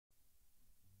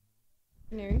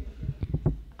afternoon.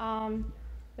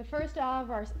 The first of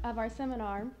our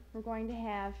seminar, we're going to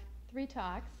have 3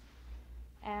 talks,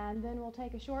 and then we'll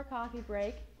take a short coffee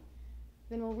break.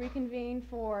 Then we'll reconvene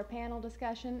for a panel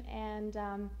discussion,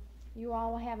 and you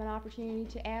all will have an opportunity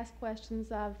to ask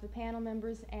questions of the panel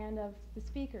members and of the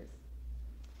speakers.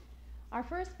 Our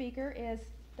first speaker is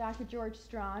Dr. George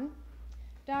Strawn.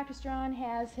 Dr. Strawn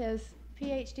has his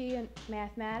PhD in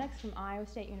mathematics from Iowa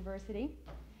State University.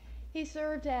 He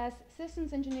served as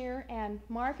systems engineer and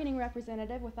marketing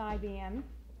representative with IBM,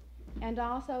 and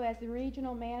also as the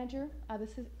regional manager of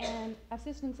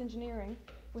systems engineering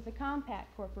with the Compaq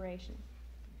Corporation.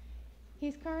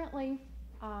 He's currently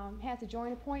has a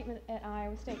joint appointment at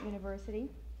Iowa State University,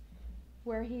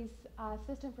 where he's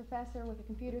assistant professor with the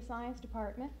computer science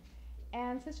department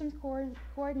and systems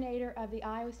coordinator of the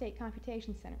Iowa State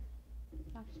Computation Center.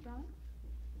 Dr. Strawn?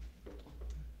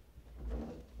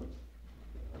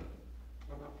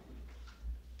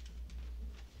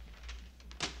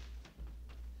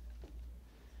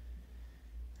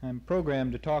 I'm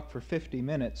programmed to talk for 50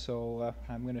 minutes, so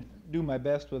I'm going to do my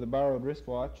best with a borrowed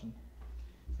wristwatch and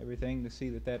everything to see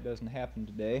that that doesn't happen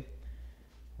today.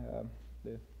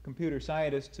 The computer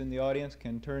scientists in the audience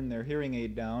can turn their hearing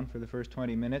aid down for the first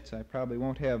 20 minutes. I probably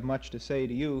won't have much to say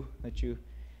to you that you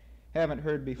haven't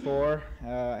heard before.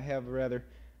 I have a rather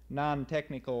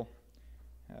non-technical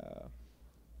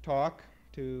talk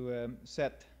to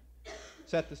set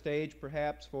the stage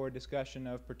perhaps for discussion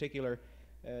of particular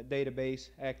database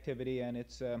activity and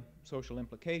its social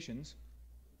implications.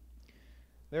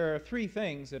 There are 3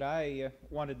 things that I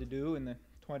wanted to do in the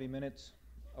 20 minutes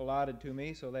allotted to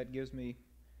me, so that gives me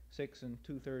 6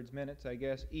 2/3 minutes, I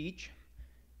guess, each,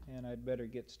 and I'd better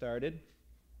get started.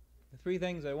 The 3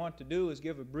 things I want to do is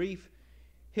give a brief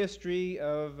history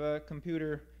of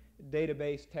computer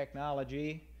database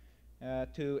technology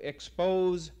to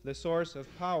expose the source of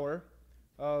power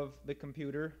of the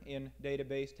computer in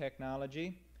database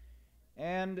technology,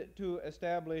 and to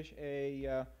establish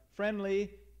a friendly,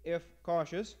 if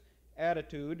cautious,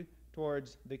 attitude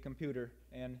towards the computer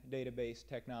and database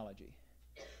technology.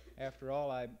 After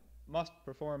all, I must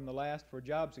perform the last for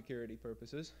job security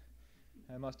purposes.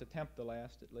 I must attempt the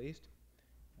last at least.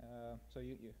 So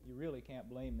you really can't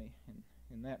blame me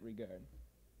in that regard.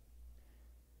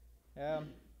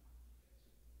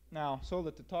 Now, so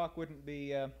that the talk wouldn't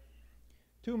be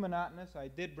too monotonous, I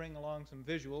did bring along some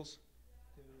visuals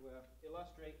to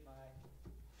illustrate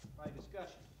my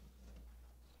discussion.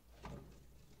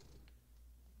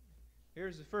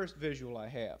 Here's the first visual I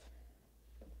have.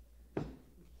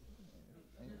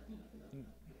 In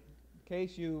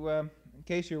case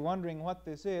you're wondering what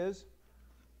this is,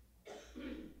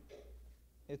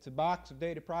 it's a box of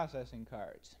data processing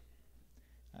cards.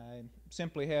 I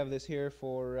simply have this here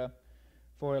for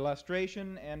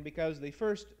illustration, and because the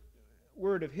first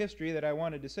word of history that I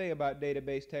wanted to say about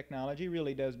database technology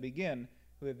really does begin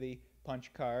with the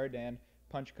punch card and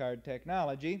punch card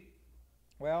technology.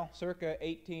 Well, circa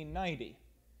 1890.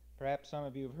 Perhaps some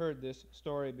of you have heard this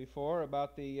story before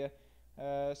about the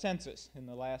census in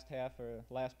the last half or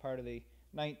last part of the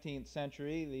 19th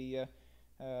century.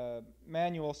 The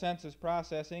manual census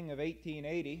processing of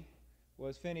 1880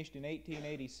 was finished in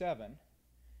 1887,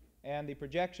 and the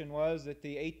projection was that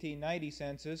the 1890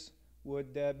 census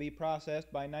would be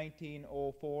processed by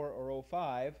 1904 or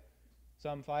 05,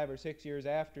 some 5 or 6 years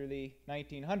after the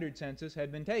 1900 census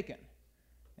had been taken.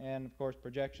 And of course,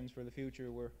 projections for the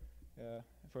future were,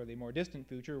 for the more distant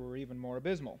future, were even more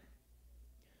abysmal.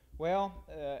 Well,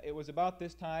 it was about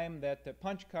this time that the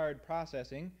punch card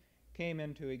processing came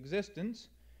into existence,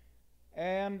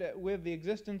 and with the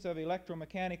existence of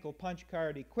electromechanical punch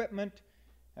card equipment,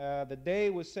 the day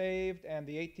was saved, and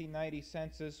the 1890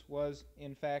 census was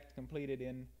in fact completed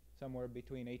in somewhere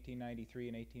between 1893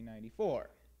 and 1894.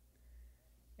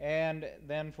 And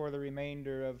then for the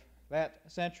remainder of that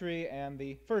century and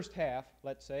the first half,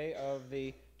 let's say, of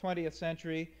the 20th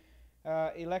century,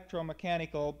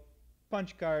 electromechanical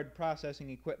punch card processing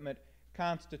equipment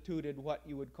constituted what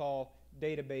you would call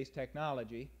database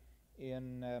technology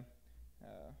in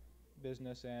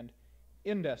business and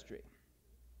industry.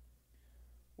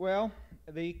 Well,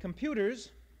 the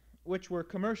computers, which were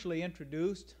commercially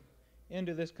introduced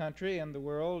into this country and the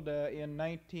world in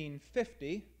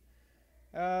 1950,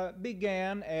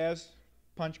 began as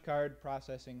punch card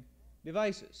processing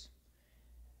devices.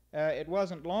 It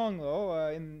wasn't long, though,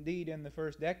 indeed in the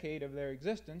first decade of their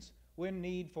existence, when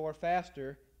need for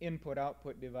faster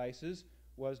input-output devices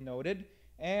was noted.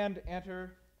 And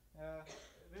enter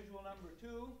visual number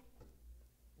 2,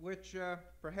 which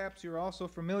perhaps you're also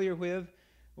familiar with.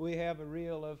 We have a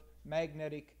reel of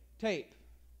magnetic tape.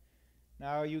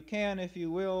 Now you can, if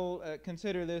you will,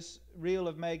 consider this reel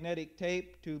of magnetic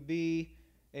tape to be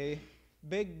a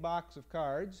big box of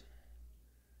cards,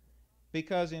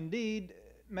 because indeed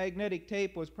magnetic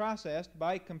tape was processed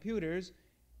by computers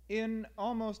in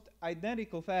almost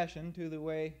identical fashion to the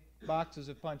way boxes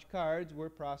of punch cards were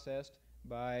processed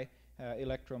by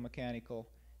electromechanical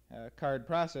card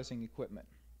processing equipment.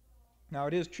 Now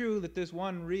it is true that this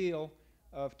one reel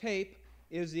of tape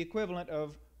is the equivalent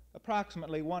of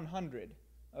approximately 100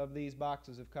 of these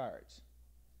boxes of cards.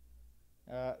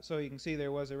 So you can see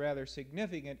there was a rather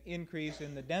significant increase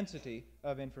in the density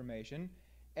of information,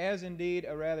 as indeed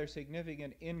a rather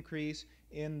significant increase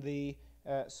in the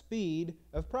speed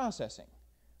of processing.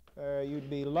 You'd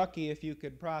be lucky if you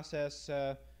could process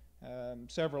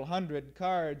several hundred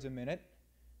cards a minute.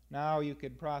 Now you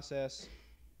could process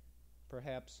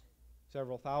perhaps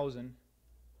several thousand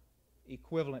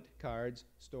equivalent cards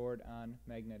stored on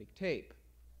magnetic tape.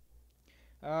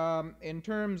 In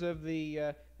terms of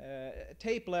the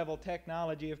tape level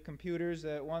technology of computers,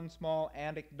 one small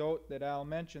anecdote that I'll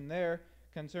mention there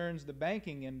concerns the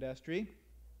banking industry,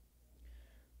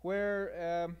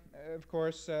 where, of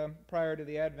course, prior to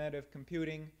the advent of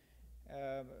computing,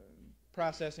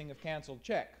 processing of canceled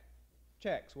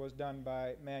checks was done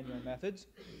by manual methods.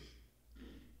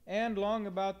 And long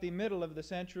about the middle of the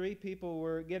century, people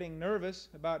were getting nervous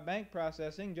about bank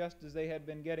processing, just as they had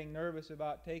been getting nervous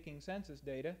about taking census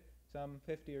data some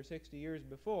 50 or 60 years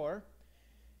before.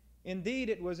 Indeed,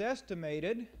 it was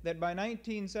estimated that by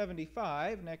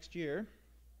 1975, next year,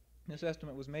 this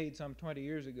estimate was made some 20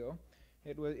 years ago,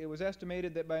 it was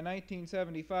estimated that by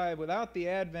 1975, without the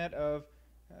advent of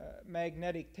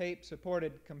magnetic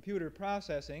tape-supported computer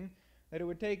processing, that it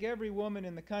would take every woman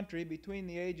in the country between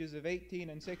the ages of 18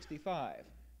 and 65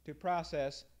 to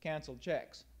process canceled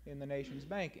checks in the nation's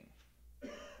banking.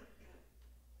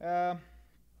 Well,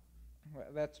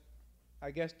 that's,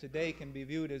 I guess, today can be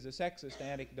viewed as a sexist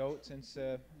anecdote, since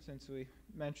we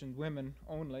mentioned women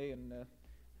only, and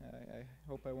I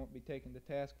hope I won't be taken to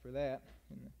task for that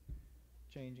in the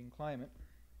changing climate.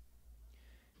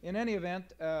 In any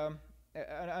event,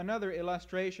 another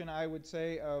illustration, I would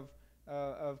say, of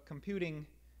computing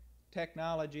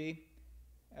technology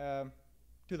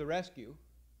to the rescue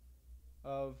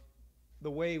of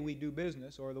the way we do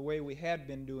business, or the way we had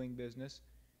been doing business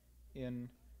in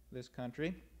this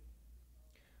country.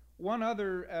 One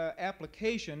other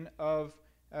application of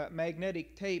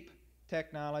magnetic tape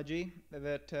technology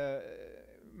that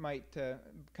might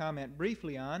comment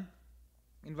briefly on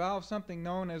involves something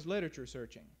known as literature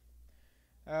searching.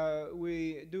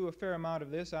 We do a fair amount of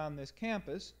this on this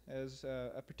campus as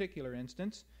a particular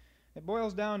instance. It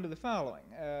boils down to the following.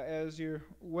 As you're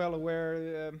well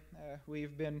aware,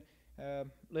 we've been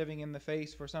living in the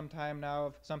face for some time now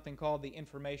of something called the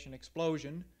information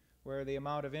explosion, where the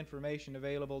amount of information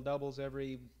available doubles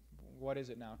every, what is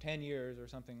it now, 10 years or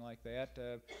something like that.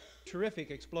 Terrific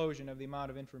explosion of the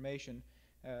amount of information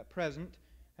present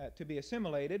to be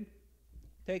assimilated.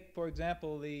 Take, for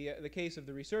example, the case of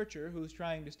the researcher who's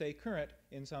trying to stay current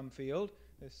in some field.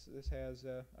 This has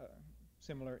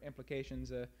similar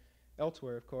implications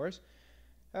elsewhere, of course.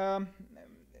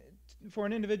 For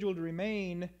an individual to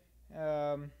remain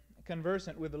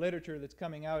conversant with the literature that's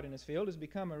coming out in his field has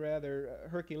become a rather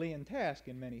Herculean task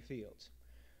in many fields.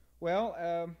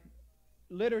 Well,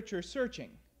 literature searching,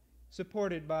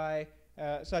 supported by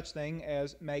such thing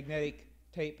as magnetic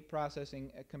tape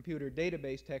processing computer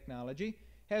database technology,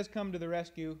 has come to the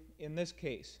rescue in this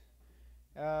case.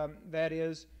 That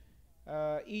is,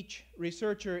 each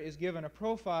researcher is given a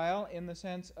profile in the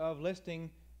sense of listing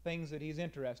things that he's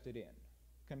interested in,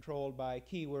 controlled by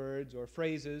keywords or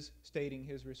phrases stating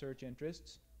his research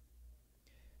interests.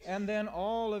 And then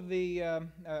all of the,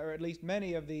 or at least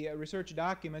many of the research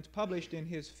documents published in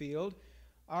his field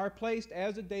are placed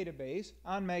as a database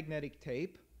on magnetic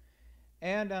tape,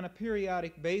 and on a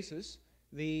periodic basis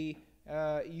the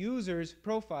user's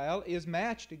profile is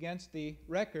matched against the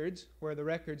records, where the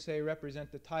records, say,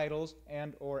 represent the titles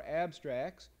and or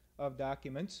abstracts of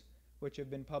documents which have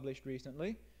been published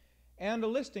recently, and a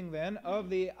listing then of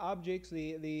the objects,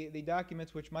 the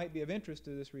documents which might be of interest to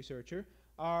this researcher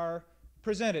are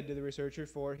presented to the researcher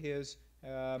for his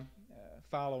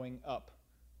following up,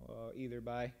 either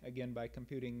by, again, by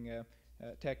computing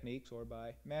techniques or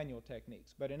by manual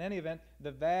techniques. But in any event,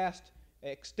 the vast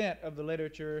extent of the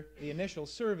literature, the initial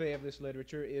survey of this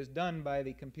literature, is done by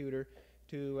the computer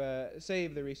to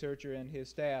save the researcher and his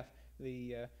staff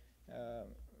the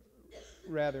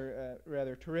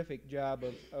rather terrific job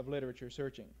of literature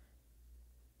searching.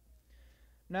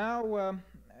 Now,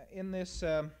 in this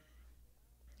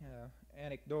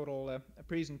anecdotal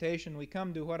presentation, we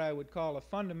come to what I would call a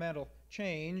fundamental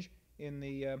change in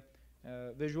the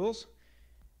visuals.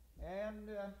 And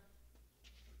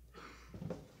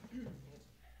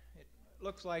it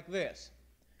looks like this.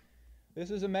 This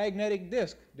is a magnetic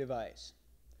disc device.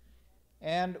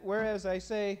 And whereas I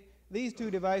say these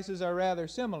two devices are rather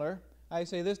similar, I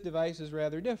say this device is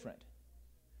rather different.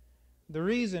 The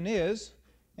reason is,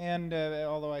 and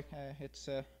although it's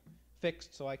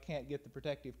fixed so I can't get the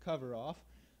protective cover off,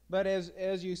 but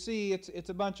as you see, it's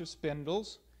a bunch of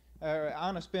spindles.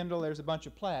 On a spindle there's a bunch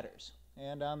of platters,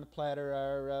 and on the platter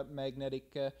are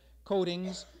magnetic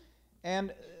coatings,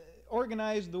 and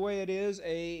organized the way it is,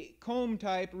 a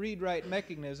comb-type read-write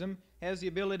mechanism has the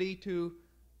ability to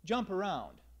jump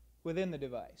around within the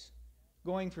device,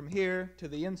 going from here to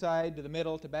the inside, to the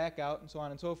middle, to back out, and so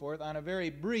on and so forth, on a very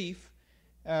brief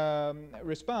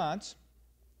response,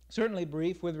 certainly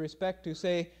brief with respect to,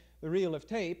 say, the reel of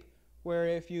tape, where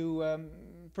if you,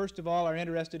 first of all, are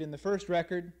interested in the first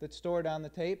record that's stored on the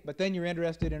tape, but then you're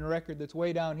interested in a record that's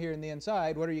way down here in the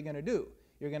inside, what are you going to do?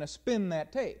 You're going to spin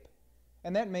that tape.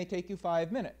 And that may take you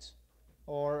 5 minutes,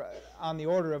 or on the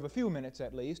order of a few minutes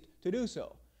at least, to do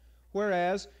so.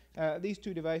 Whereas these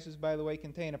two devices, by the way,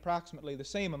 contain approximately the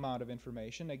same amount of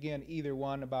information, again, either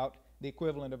one about the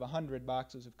equivalent of 100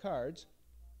 boxes of cards.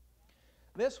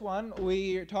 This one,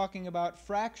 we are talking about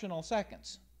fractional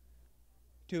seconds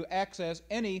to access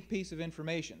any piece of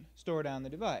information stored on the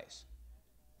device.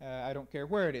 I don't care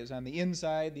where it is, on the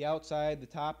inside, the outside, the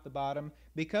top, the bottom.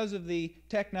 Because of the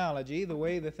technology, the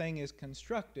way the thing is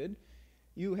constructed,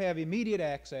 you have immediate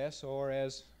access, or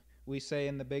as we say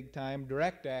in the big time,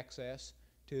 direct access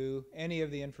to any of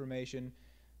the information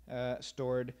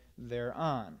stored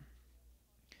thereon.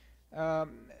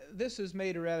 This has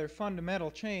made a rather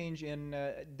fundamental change in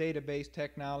database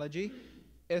technology,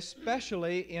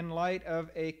 especially in light of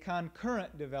a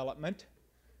concurrent development,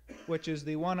 which is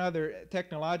the one other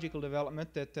technological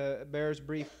development that bears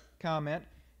brief comment,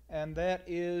 and that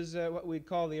is what we'd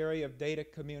call the area of data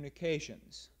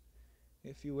communications.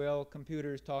 If you will,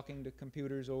 computers talking to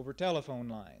computers over telephone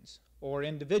lines, or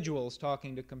individuals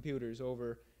talking to computers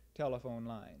over telephone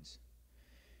lines.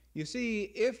 You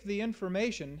see, if the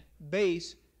information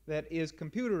base that is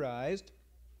computerized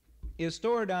is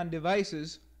stored on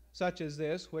devices such as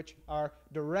this, which are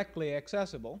directly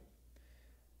accessible,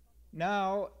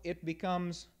 now it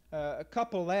becomes,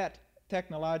 couple that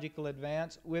technological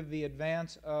advance with the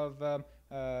advance of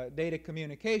data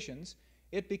communications,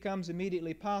 it becomes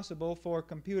immediately possible for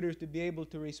computers to be able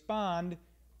to respond,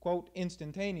 quote,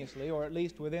 instantaneously, or at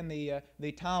least within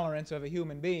the tolerance of a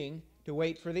human being, to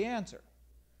wait for the answer.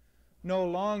 No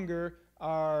longer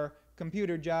are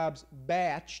computer jobs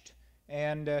batched,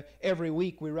 and every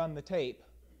week we run the tape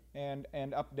and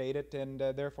update it, and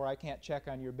therefore I can't check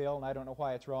on your bill, and I don't know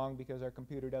why it's wrong because our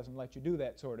computer doesn't let you do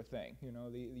that sort of thing. You know,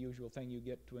 the usual thing you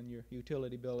get when your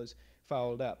utility bill is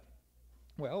fouled up.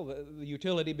 Well, the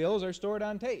utility bills are stored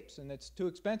on tapes, and it's too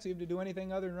expensive to do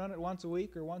anything other than run it once a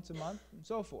week or once a month and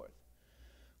so forth.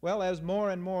 Well, as more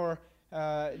and more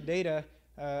data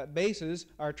bases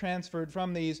are transferred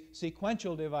from these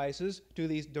sequential devices to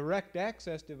these direct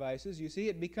access devices, you see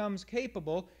it becomes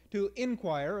capable to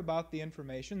inquire about the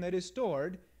information that is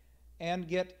stored and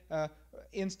get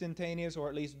instantaneous, or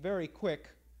at least very quick,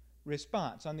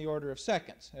 response on the order of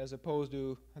seconds as opposed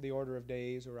to the order of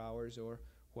days or hours or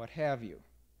what have you.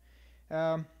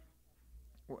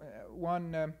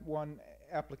 One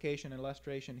application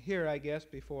illustration here, I guess,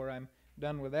 before I'm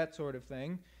done with that sort of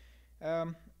thing.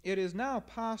 It is now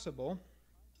possible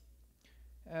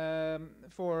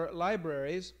for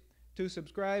libraries to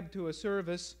subscribe to a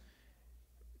service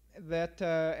that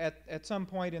at some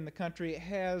point in the country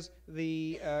has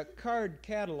the card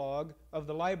catalog of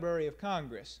the Library of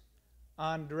Congress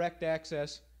on direct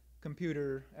access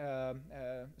computer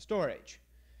storage.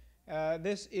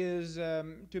 This is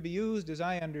to be used, as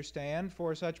I understand,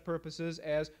 for such purposes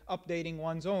as updating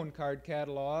one's own card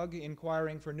catalog,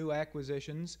 inquiring for new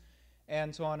acquisitions,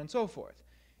 and so on and so forth.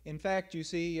 In fact, you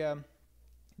see,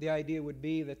 the idea would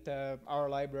be that our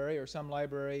library or some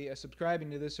library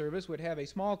subscribing to this service would have a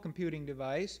small computing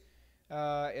device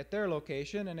at their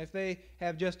location, and if they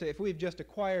have if we've just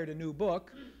acquired a new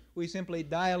book, we simply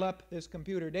dial up this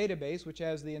computer database, which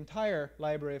has the entire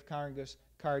Library of Congress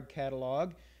card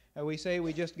catalog. We say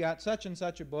we just got such and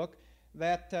such a book.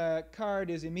 That card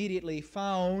is immediately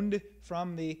found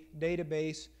from the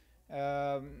database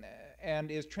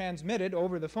and is transmitted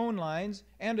over the phone lines,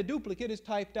 and a duplicate is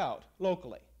typed out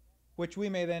locally, which we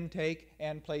may then take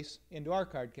and place into our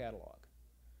card catalog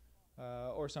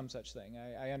or some such thing.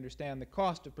 I understand the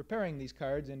cost of preparing these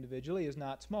cards individually is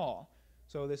not small,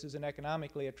 So this is an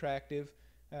economically attractive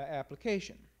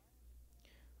application.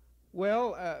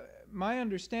 Well, my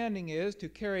understanding is, to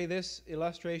carry this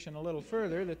illustration a little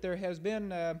further, that there has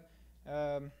been a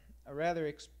rather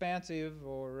expansive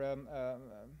or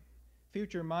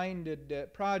future-minded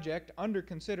project under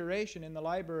consideration in the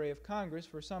Library of Congress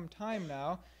for some time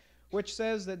now, which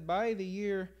says that by the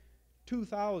year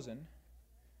 2000,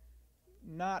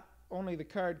 not only the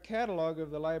card catalog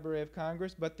of the Library of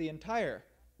Congress, but the entire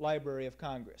Library of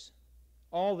Congress,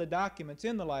 all the documents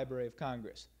in the Library of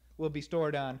Congress, will be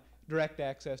stored on direct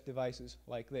access devices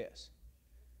like this.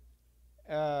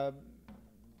 As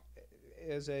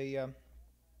an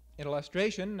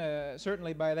illustration,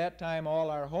 certainly by that time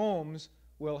all our homes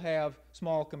will have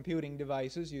small computing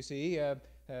devices, you see,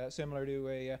 similar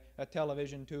to a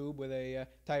television tube with a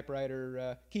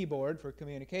typewriter keyboard for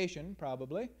communication,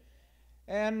 probably.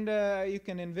 And you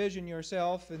can envision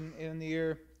yourself in the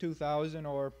year 2000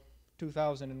 or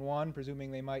 2001,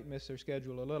 presuming they might miss their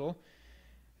schedule a little,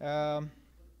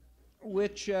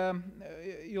 which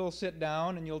you'll sit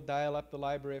down and you'll dial up the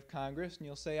Library of Congress and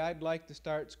you'll say, I'd like to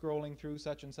start scrolling through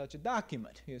such and such a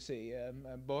document, you see,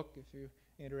 a book if you're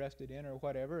interested in or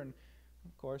whatever, and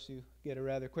of course you get a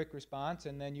rather quick response,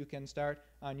 and then you can start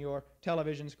on your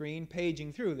television screen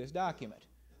paging through this document,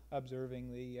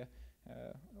 observing the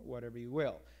whatever you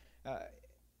will.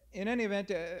 In any event,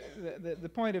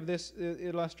 the point of this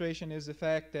illustration is the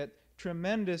fact that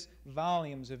tremendous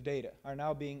volumes of data are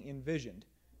now being envisioned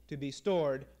to be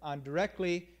stored on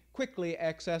directly, quickly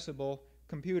accessible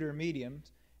computer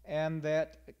mediums, and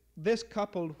that this,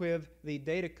 coupled with the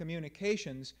data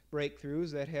communications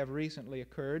breakthroughs that have recently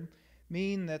occurred,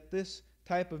 mean that this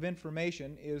type of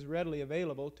information is readily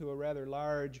available to a rather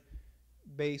large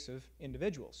base of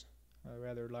individuals, a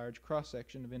rather large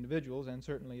cross-section of individuals, and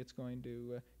certainly it's going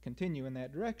to continue in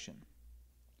that direction.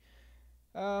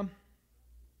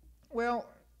 Well,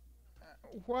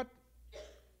 what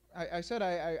I said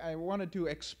I wanted to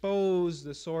expose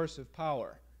the source of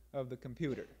power of the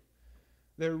computer.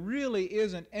 There really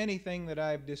isn't anything that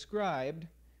I've described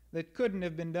that couldn't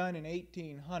have been done in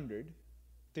 1800,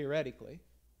 theoretically,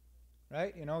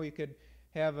 right? You know, you could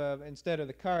have, instead of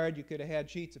the card, you could have had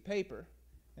sheets of paper,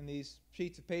 and these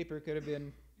sheets of paper could have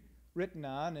been written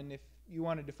on, and if you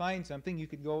wanted to find something, you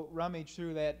could go rummage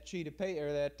through that sheet of paper,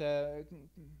 or that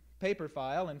paper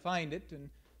file, and find it, and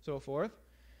so forth.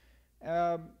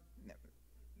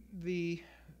 The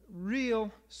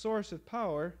real source of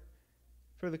power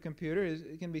for the computer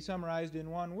can be summarized in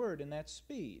one word, and that's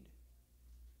speed.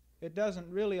 It doesn't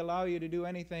really allow you to do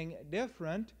anything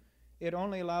different. It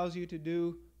only allows you to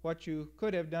do what you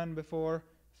could have done before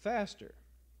faster.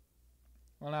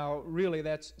 Well, now, really,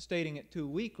 that's stating it too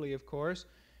weakly, of course.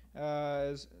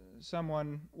 As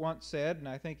someone once said, and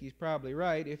I think he's probably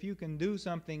right, if you can do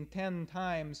something 10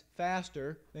 times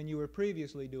faster than you were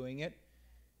previously doing it,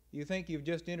 you think you've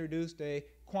just introduced a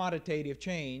quantitative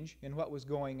change in what was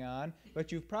going on, but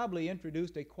you've probably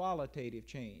introduced a qualitative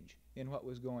change in what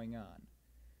was going on.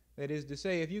 That is to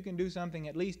say, if you can do something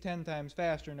at least 10 times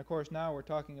faster, and of course now we're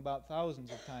talking about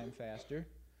thousands of times faster,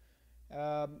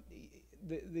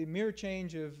 the mere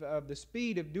change of the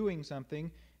speed of doing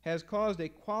something has caused a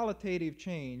qualitative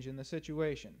change in the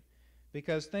situation,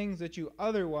 because things that you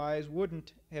otherwise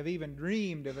wouldn't have even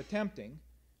dreamed of attempting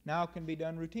now can be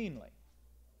done routinely.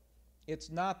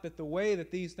 It's not that the way that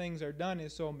these things are done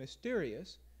is so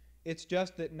mysterious, it's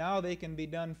just that now they can be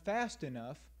done fast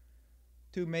enough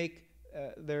to make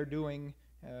their doing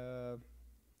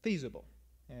feasible,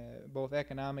 both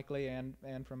economically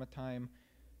and from a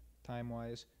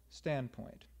time-wise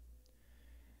standpoint.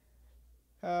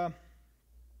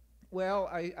 Well,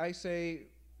 I say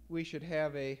we should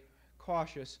have a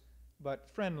cautious but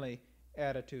friendly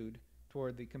attitude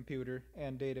toward the computer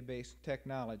and database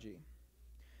technology.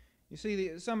 You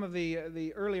see, some of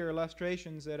the earlier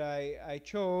illustrations that I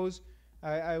chose,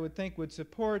 I would think would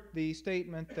support the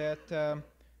statement that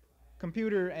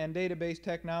computer and database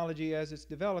technology as it's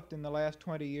developed in the last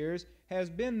 20 years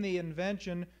has been the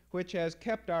invention which has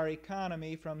kept our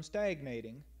economy from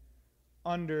stagnating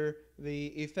under the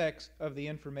effects of the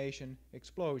information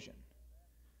explosion.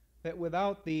 That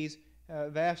without these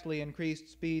vastly increased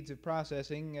speeds of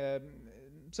processing,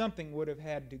 something would have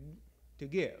had to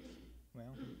give.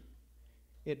 Well,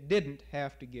 it didn't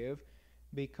have to give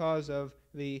because of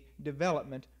the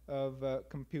development of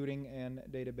computing and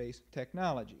database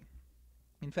technology.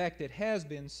 In fact, it has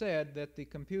been said that the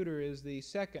computer is the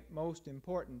second most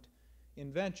important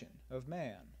invention of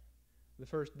man, the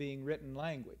first being written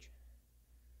language.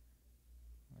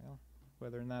 Well,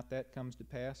 whether or not that comes to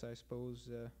pass, I suppose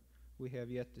we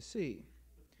have yet to see.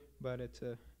 But it's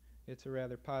it's a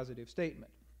rather positive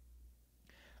statement.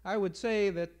 I would say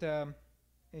that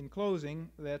in closing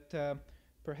that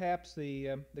perhaps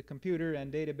the computer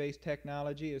and database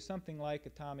technology is something like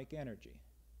atomic energy.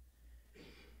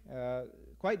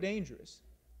 Quite dangerous,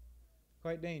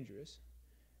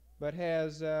 but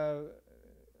has a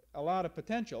lot of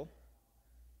potential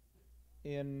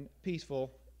in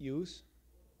peaceful use,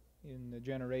 in the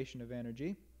generation of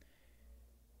energy.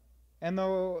 And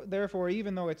therefore,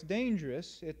 even though it's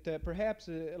dangerous, it perhaps,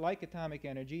 like atomic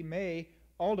energy, may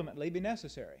ultimately be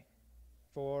necessary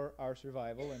for our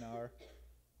survival in our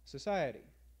society.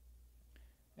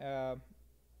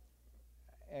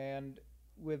 And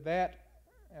with that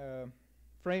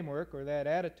framework or that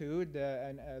attitude,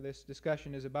 this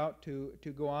discussion is about to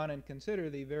go on and consider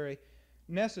the very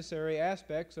necessary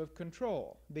aspects of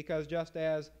control, because just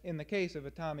as in the case of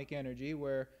atomic energy,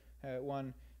 where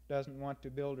one doesn't want to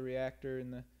build a reactor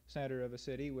in the center of a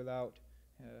city without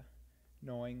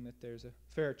knowing that there's a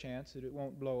fair chance that it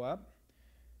won't blow up,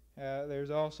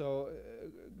 there's also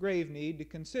a grave need to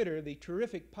consider the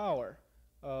terrific power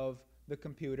of the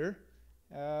computer,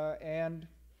 and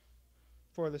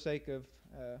for the sake of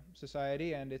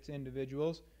society and its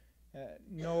individuals,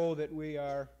 know that we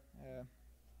are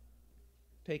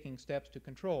taking steps to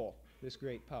control this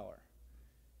great power.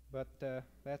 But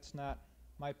that's not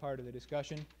my part of the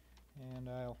discussion, and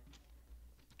I'll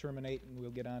terminate and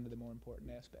we'll get on to the more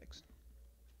important aspects.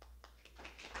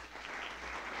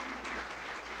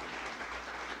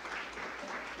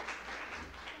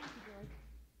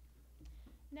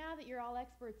 Now that you're all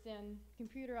experts in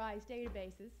computerized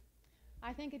databases,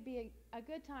 I think it'd be a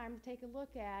good time to take a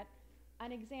look at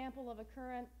an example of a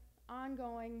current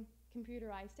ongoing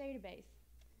computerized database.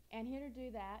 And here to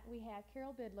do that, we have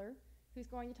Carroll Bidler, who's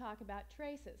going to talk about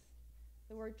traces.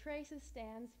 The word traces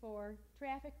stands for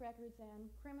Traffic Records and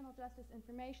Criminal Justice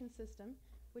Information System,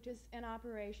 which is in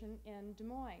operation in Des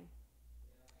Moines.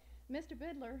 Mr.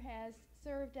 Bidler has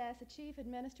served as the Chief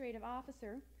Administrative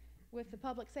Officer with the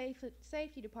Public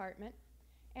Safety Department,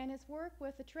 and his work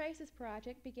with the Traces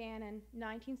Project began in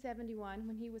 1971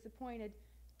 when he was appointed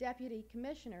Deputy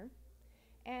Commissioner,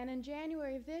 and in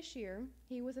January of this year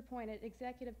he was appointed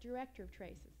Executive Director of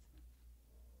Traces.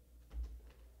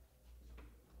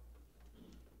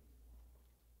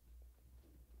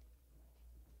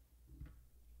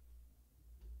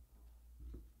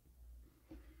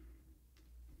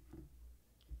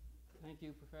 Thank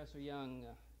you, Professor Young,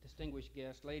 distinguished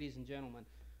guests, ladies and gentlemen.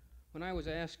 When I was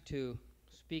asked to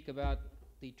speak about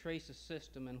the Traces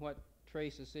system and what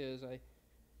Traces is, I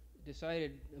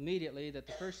decided immediately that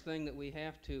the first thing that we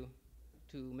have to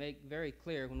make very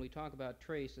clear when we talk about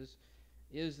Traces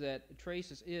is that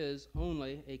Traces is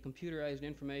only a computerized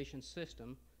information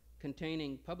system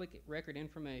containing public record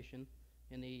information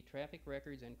in the traffic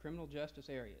records and criminal justice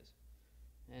areas.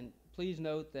 And please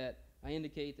note that I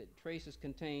indicate that Traces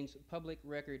contains public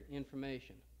record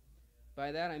information.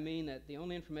 By that I mean that the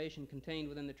only information contained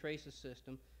within the Traces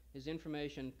system is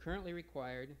information currently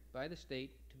required by the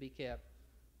state to be kept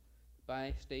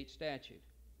by state statute.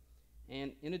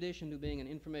 And in addition to being an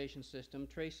information system,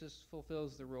 Traces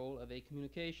fulfills the role of a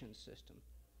communications system.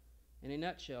 In a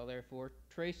nutshell, therefore,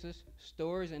 Traces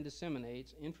stores and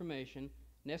disseminates information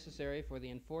necessary for the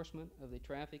enforcement of the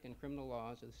traffic and criminal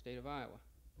laws of the state of Iowa.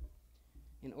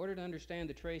 In order to understand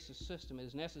the Traces system, it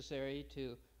is necessary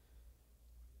to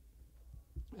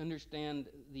understand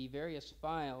the various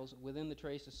files within the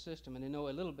Traces system and to know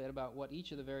a little bit about what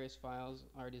each of the various files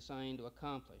are designed to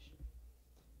accomplish.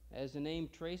 As the name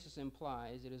Traces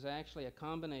implies, it is actually a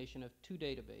combination of two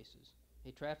databases,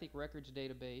 a traffic records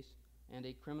database and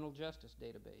a criminal justice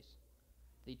database.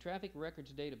 The traffic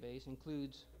records database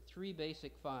includes three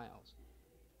basic files.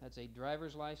 That's a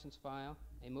driver's license file,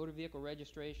 a motor vehicle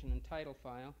registration and title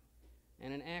file,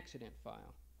 and an accident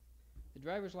file. The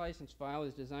driver's license file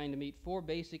is designed to meet four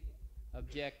basic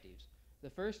objectives. The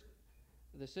first,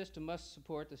 the system must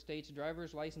support the state's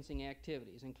driver's licensing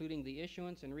activities, including the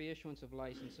issuance and reissuance of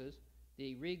licenses,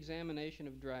 the re-examination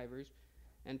of drivers,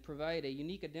 and provide a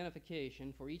unique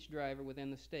identification for each driver within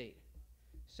the state.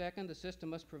 Second, the system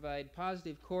must provide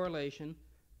positive correlation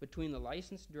between the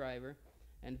licensed driver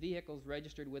and vehicles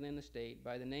registered within the state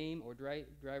by the name or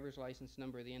driver's license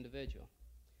number of the individual.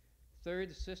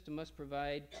 Third, the system must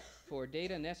provide for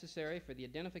data necessary for the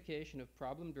identification of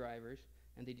problem drivers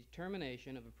and the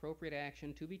determination of appropriate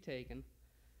action to be taken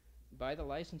by the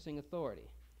licensing authority.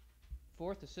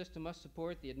 Fourth, the system must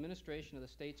support the administration of the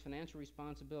state's financial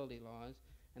responsibility laws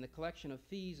and the collection of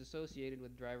fees associated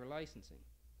with driver licensing.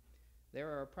 There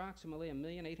are approximately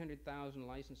 1,800,000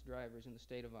 licensed drivers in the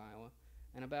state of Iowa,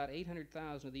 and about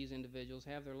 800,000 of these individuals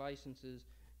have their licenses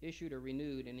issued or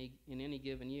renewed in any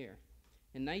given year.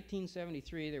 In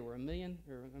 1973, there were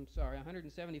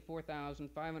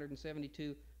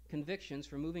 174,572 convictions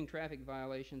for moving traffic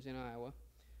violations in Iowa,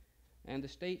 and the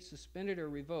state suspended or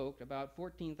revoked about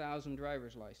 14,000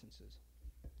 driver's licenses.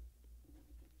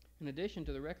 In addition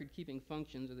to the record-keeping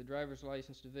functions of the Driver's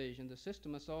License Division, the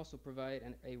system must also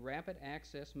provide a rapid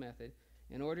access method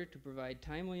in order to provide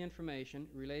timely information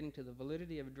relating to the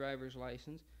validity of a driver's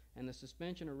license and the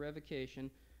suspension or revocation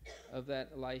of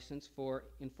that license for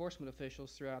enforcement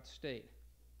officials throughout the state.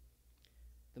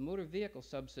 The motor vehicle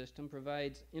subsystem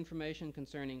provides information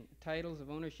concerning titles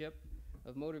of ownership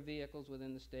of motor vehicles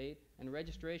within the state and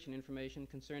registration information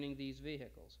concerning these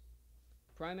vehicles.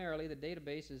 Primarily, the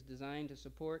database is designed to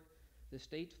support the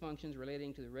state's functions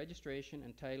relating to the registration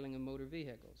and titling of motor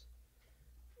vehicles.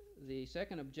 The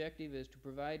second objective is to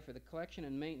provide for the collection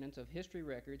and maintenance of history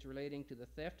records relating to the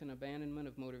theft and abandonment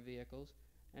of motor vehicles,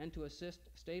 and to assist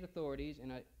state authorities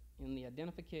in the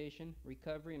identification,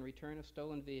 recovery, and return of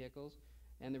stolen vehicles,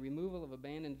 and the removal of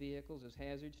abandoned vehicles as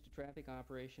hazards to traffic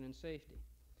operation and safety.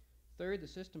 Third, the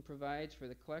system provides for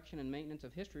the collection and maintenance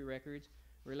of history records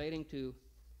relating to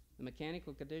the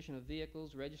mechanical condition of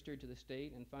vehicles registered to the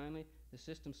state, and finally, the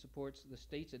system supports the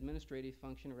state's administrative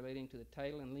function relating to the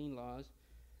title and lien laws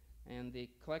and the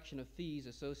collection of fees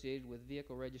associated with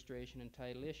vehicle registration and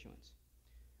title issuance.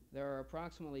 There are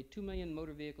approximately 2 million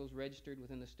motor vehicles registered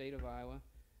within the state of Iowa.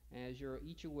 As you're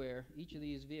each aware, each of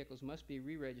these vehicles must be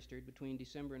re-registered between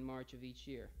December and March of each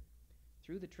year.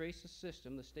 Through the TRACES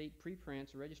system, the state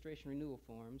pre-prints registration renewal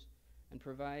forms and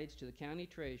provides to the county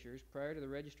treasurers, prior to the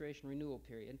registration renewal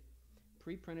period,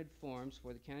 pre-printed forms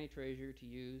for the county treasurer to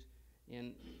use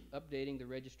in updating the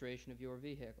registration of your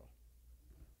vehicle.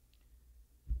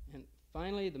 And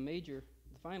finally, the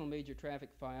final major traffic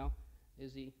file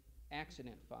is the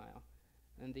accident file.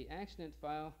 And the accident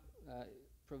file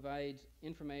provides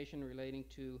information relating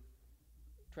to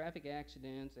traffic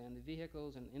accidents and the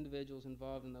vehicles and individuals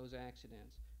involved in those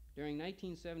accidents. During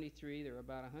 1973, there were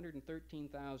about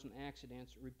 113,000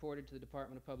 accidents reported to the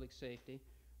Department of Public Safety,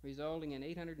 resulting in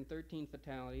 813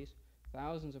 fatalities,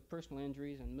 thousands of personal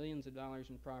injuries, and millions of dollars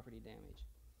in property damage.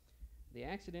 The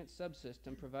accident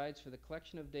subsystem provides for the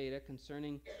collection of data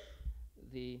concerning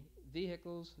the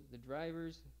vehicles, the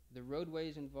drivers, the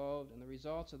roadways involved, and the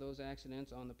results of those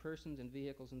accidents on the persons and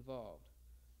vehicles involved.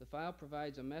 The file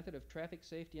provides a method of traffic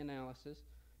safety analysis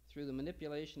through the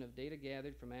manipulation of data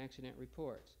gathered from accident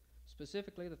reports.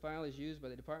 Specifically, the file is used by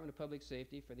the Department of Public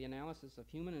Safety for the analysis of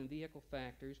human and vehicle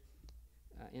factors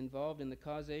involved in the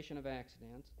causation of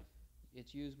accidents.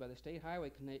 It's used by the State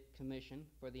Highway Commission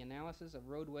for the analysis of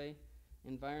roadway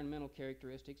environmental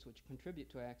characteristics which contribute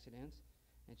to accidents.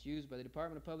 It's used by the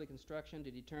Department of Public Instruction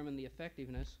to determine the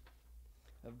effectiveness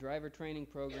of driver training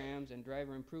programs and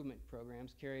driver improvement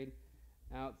programs carried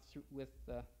out with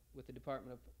the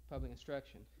Department of Public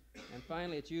Instruction. And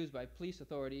finally, it's used by police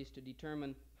authorities to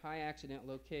determine high accident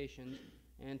locations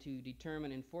and to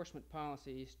determine enforcement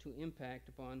policies to impact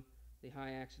upon the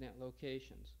high accident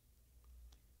locations.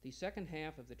 The second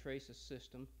half of the TRACES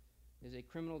system is a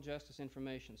criminal justice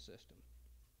information system.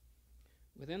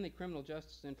 Within the criminal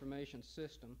justice information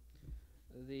system,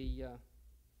 the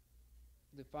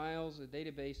files, the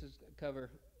databases cover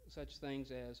such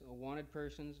things as wanted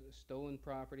persons, stolen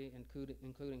property,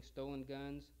 including stolen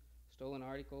guns, stolen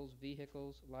articles,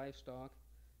 vehicles, livestock,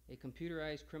 a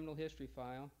computerized criminal history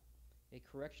file, a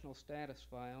correctional status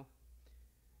file,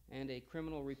 and a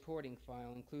criminal reporting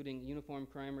file, including uniform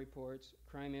crime reports,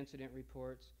 crime incident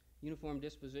reports, uniform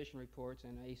disposition reports,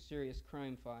 and a serious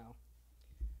crime file.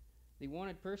 The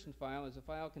wanted person file is a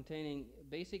file containing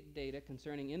basic data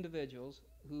concerning individuals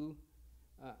who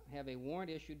have a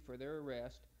warrant issued for their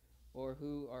arrest or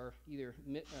who are either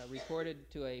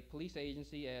reported to a police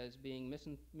agency as being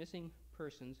missing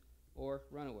persons or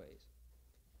runaways.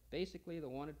 Basically, the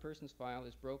wanted persons file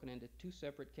is broken into two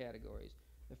separate categories.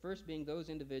 The first being those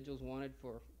individuals wanted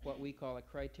for what we call a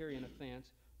criterion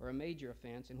offense or a major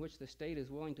offense in which the state is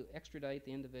willing to extradite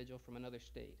the individual from another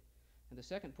state. And the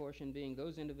second portion being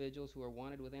those individuals who are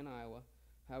wanted within Iowa,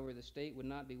 however the state would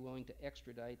not be willing to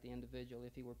extradite the individual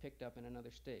if he were picked up in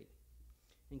another state.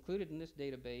 Included in this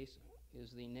database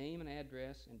is the name and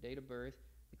address and date of birth,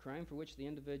 the crime for which the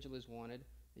individual is wanted,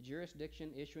 the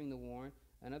jurisdiction issuing the warrant,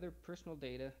 and other personal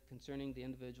data concerning the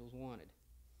individuals wanted.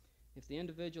 If the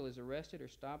individual is arrested or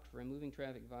stopped for a moving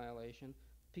traffic violation,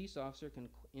 a peace officer can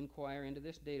inquire into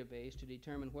this database to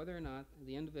determine whether or not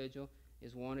the individual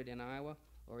is wanted in Iowa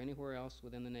or anywhere else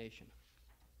within the nation.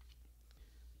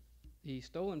 The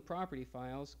stolen property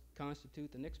files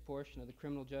constitute the next portion of the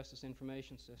criminal justice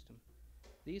information system.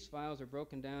 These files are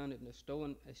broken down into a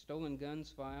stolen guns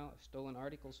file, a stolen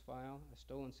articles file, a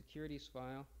stolen securities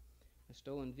file, a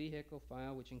stolen vehicle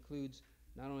file, which includes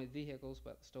not only vehicles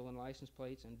but stolen license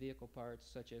plates and vehicle parts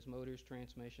such as motors,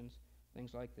 transmissions,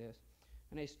 things like this,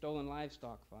 and a stolen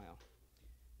livestock file.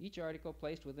 Each article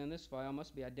placed within this file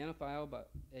must be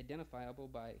identifiable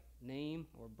by name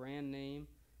or brand name,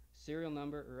 serial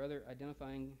number, or other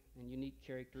identifying and unique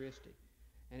characteristic.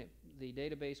 And the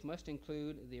database must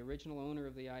include the original owner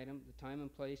of the item, the time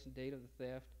and place and date of the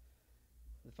theft.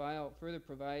 The file further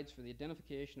provides for the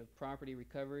identification of property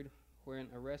recovered wherein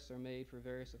arrests are made for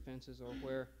various offenses or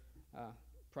where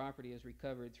property is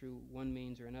recovered through one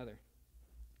means or another.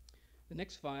 The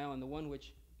next file, and the one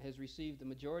which has received the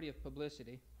majority of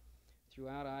publicity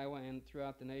throughout Iowa and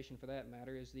throughout the nation for that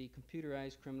matter, is the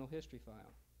computerized criminal history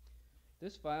file.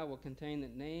 This file will contain the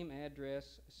name,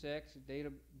 address, sex, date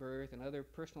of birth, and other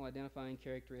personal identifying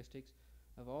characteristics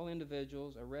of all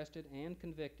individuals arrested and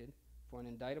convicted for an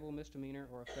indictable misdemeanor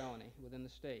or a felony within the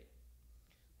state.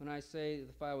 When I say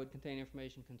the file would contain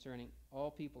information concerning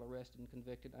all people arrested and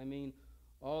convicted, I mean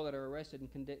all that are arrested and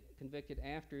convicted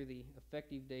after the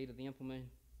effective date of the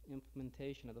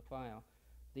implementation of the file.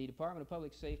 The Department of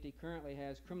Public Safety currently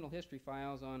has criminal history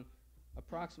files on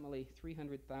approximately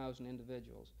 300,000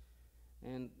 individuals.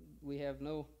 And we have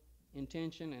no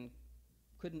intention and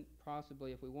couldn't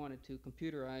possibly, if we wanted to,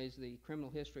 computerize the criminal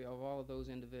history of all of those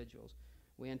individuals.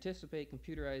 We anticipate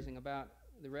computerizing about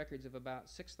the records of about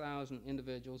 6,000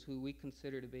 individuals who we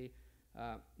consider to be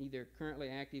either currently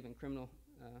active in criminal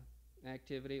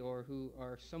activity or who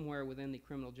are somewhere within the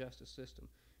criminal justice system,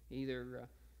 either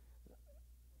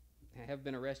have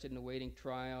been arrested and awaiting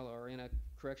trial or in a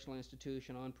correctional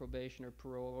institution on probation or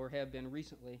parole, or have been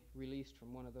recently released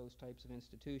from one of those types of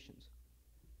institutions.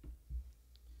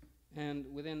 And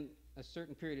within a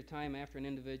certain period of time after an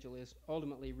individual is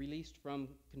ultimately released from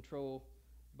control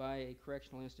by a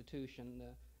correctional institution,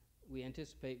 we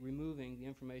anticipate removing the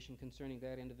information concerning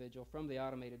that individual from the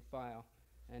automated file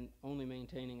and only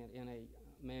maintaining it in a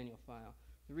manual file.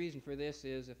 The reason for this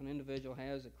is if an individual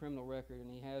has a criminal record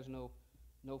and he has no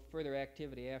further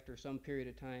activity after some period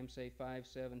of time, say 5,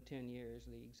 7, 10 years,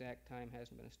 the exact time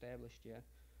hasn't been established yet,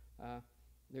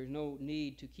 there's no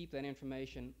need to keep that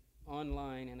information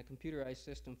online in a computerized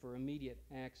system for immediate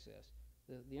access.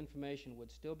 The information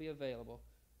would still be available.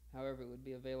 However, it would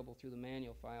be available through the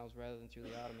manual files rather than through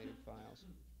the automated files.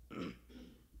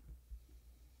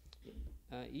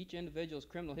 Each individual's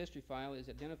criminal history file is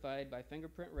identified by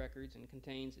fingerprint records and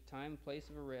contains the time and place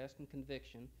of arrest and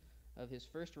conviction of his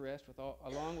first arrest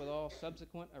along with all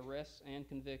subsequent arrests and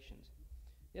convictions.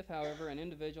 If, however, an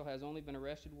individual has only been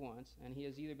arrested once and he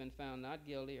has either been found not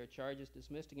guilty or charges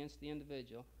dismissed against the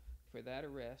individual for that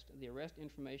arrest, the arrest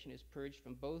information is purged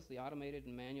from both the automated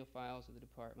and manual files of the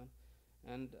department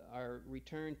and are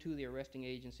returned to the arresting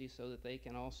agency so that they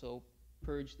can also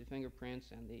purge the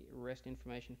fingerprints and the arrest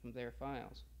information from their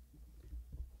files.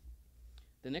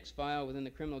 The next file within the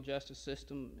criminal justice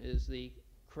system is the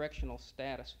correctional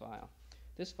status file.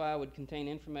 This file would contain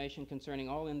information concerning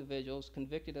all individuals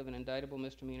convicted of an indictable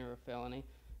misdemeanor or felony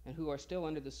and who are still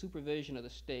under the supervision of the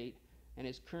state and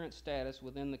his current status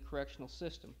within the correctional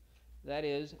system. That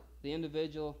is the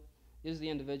individual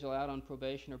out on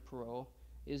probation or parole?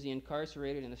 Is he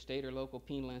incarcerated in a state or local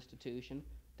penal institution?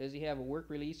 Does he have a work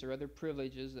release or other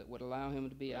privileges that would allow him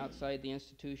to be outside the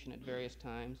institution at various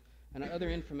times? And other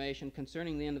information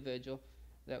concerning the individual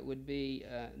that would be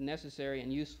necessary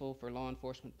and useful for law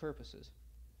enforcement purposes.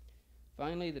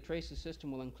 Finally, the TRACES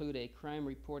system will include a crime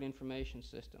report information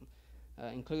system,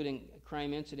 including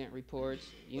crime incident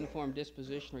reports, uniform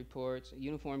disposition reports,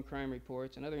 uniform crime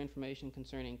reports, and other information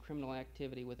concerning criminal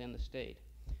activity within the state.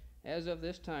 As of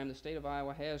this time, the state of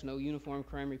Iowa has no uniform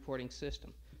crime reporting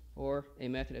system or a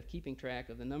method of keeping track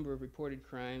of the number of reported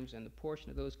crimes and the portion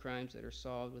of those crimes that are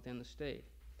solved within the state.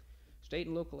 State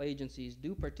and local agencies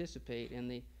do participate in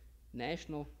the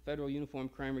National Federal Uniform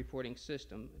Crime Reporting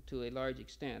System to a large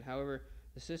extent. However,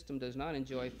 the system does not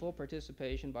enjoy full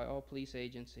participation by all police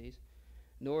agencies,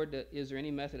 nor is there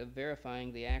any method of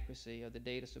verifying the accuracy of the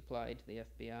data supplied to the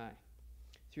FBI.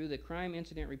 Through the Crime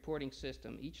Incident Reporting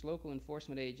System, each local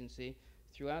enforcement agency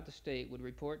throughout the state would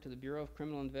report to the Bureau of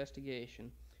Criminal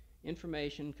Investigation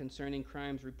information concerning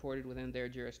crimes reported within their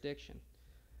jurisdiction.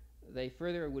 They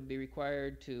further would be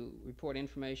required to report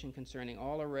information concerning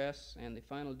all arrests and the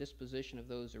final disposition of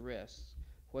those arrests,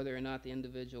 whether or not the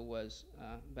individual was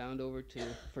bound over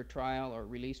for trial or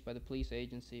released by the police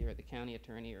agency or the county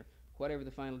attorney or whatever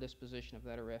the final disposition of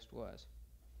that arrest was.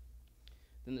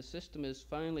 Then the system is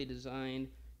finally designed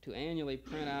to annually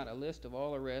print out a list of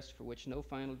all arrests for which no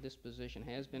final disposition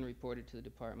has been reported to the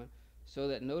department, so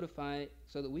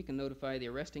that we can notify the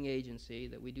arresting agency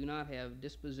that we do not have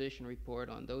disposition report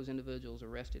on those individuals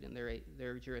arrested in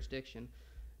their jurisdiction,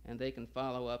 and they can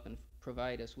follow up and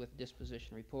provide us with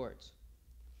disposition reports.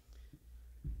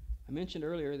 I mentioned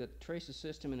earlier that the TRACES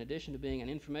system, in addition to being an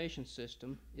information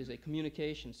system, is a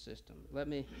communication system. Let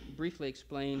me briefly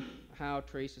explain how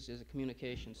TRACES is a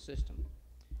communication system.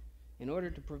 In order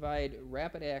to provide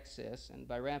rapid access, and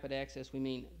by rapid access we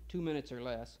mean 2 minutes or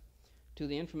less, to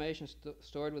the information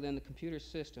stored within the computer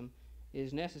system, it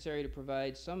is necessary to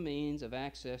provide some means of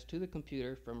access to the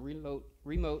computer from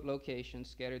remote locations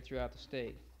scattered throughout the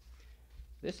state.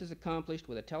 This is accomplished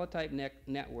with a teletype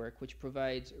network which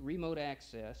provides remote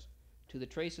access to the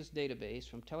TRACES database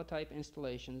from teletype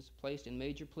installations placed in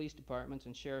major police departments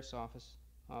and sheriff's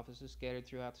offices scattered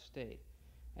throughout the state.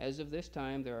 As of this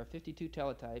time, there are 52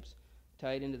 teletypes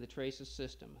tied into the TRACES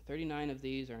system. 39 of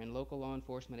these are in local law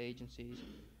enforcement agencies,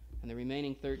 and the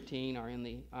remaining 13 are in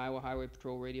the Iowa Highway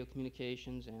Patrol Radio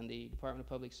Communications and the Department of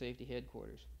Public Safety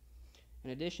headquarters. In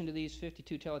addition to these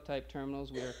 52 teletype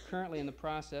terminals, we are currently in the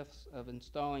process of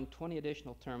installing 20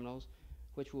 additional terminals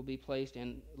which will be placed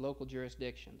in local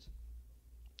jurisdictions.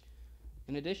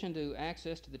 In addition to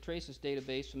access to the TRACES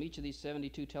database from each of these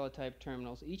 72 teletype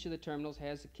terminals, each of the terminals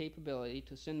has the capability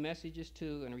to send messages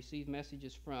to and receive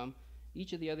messages from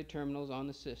each of the other terminals on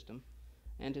the system,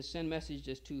 and to send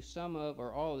messages to some of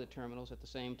or all of the terminals at the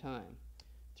same time.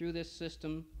 Through this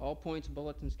system, all points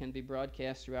bulletins can be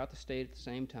broadcast throughout the state at the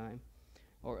same time,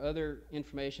 or other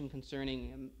information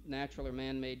concerning natural or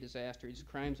man-made disasters,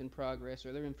 crimes in progress,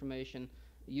 or other information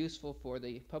useful for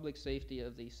the public safety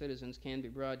of the citizens can be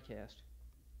broadcast.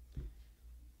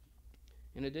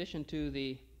 In addition to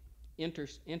the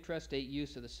intrastate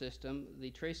use of the system,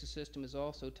 the TRACES system is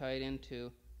also tied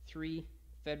into 3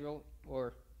 federal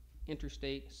or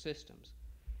interstate systems.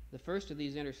 The first of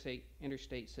these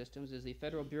interstate systems is the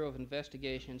Federal Bureau of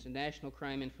Investigation's National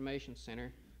Crime Information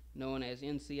Center, known as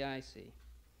NCIC.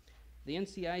 The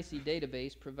NCIC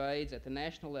database provides at the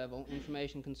national level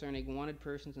information concerning wanted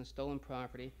persons and stolen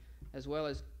property, as well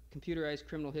as computerized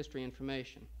criminal history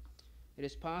information. It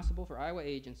is possible for Iowa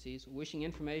agencies wishing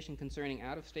information concerning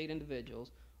out-of-state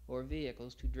individuals or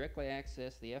vehicles to directly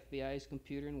access the FBI's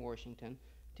computer in Washington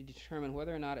to determine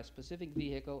whether or not a specific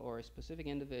vehicle or a specific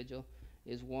individual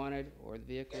is wanted, or the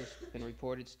vehicle has been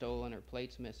reported stolen or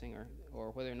plates missing, or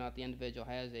whether or not the individual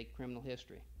has a criminal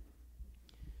history.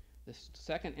 The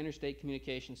second interstate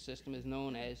communication system is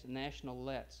known as National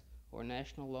LETS, or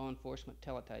National Law Enforcement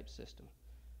Teletype System.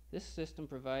 This system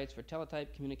provides for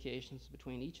teletype communications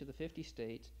between each of the 50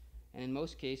 states, and in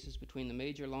most cases between the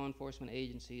major law enforcement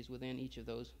agencies within each of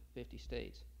those 50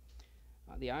 states.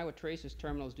 The Iowa TRACES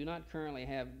terminals do not currently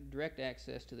have direct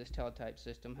access to this teletype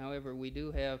system. However, we do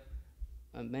have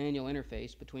a manual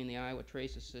interface between the Iowa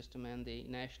TRACES system and the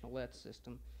National LETS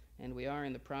system, and we are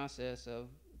in the process of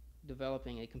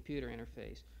developing a computer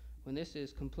interface. When this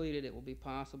is completed, it will be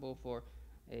possible for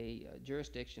a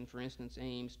jurisdiction, for instance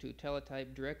Ames, to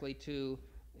teletype directly to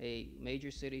a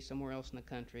major city somewhere else in the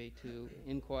country to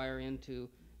inquire into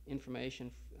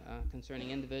information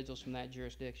concerning individuals from that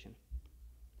jurisdiction.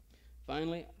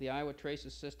 Finally, the Iowa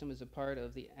TRACES system is a part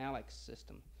of the ALEX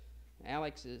system.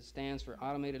 ALEX stands for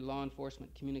Automated Law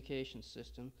Enforcement Communications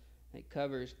System. It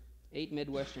covers 8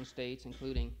 Midwestern states,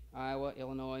 including Iowa,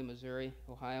 Illinois, Missouri,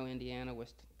 Ohio, Indiana,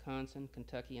 Wisconsin,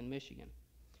 Kentucky, and Michigan.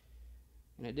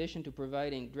 In addition to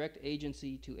providing direct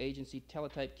agency-to-agency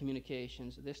teletype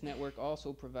communications, this network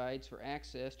also provides for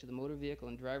access to the motor vehicle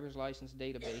and driver's license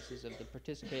databases of the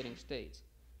participating states.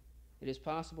 It is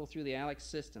possible through the ALEX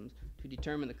systems to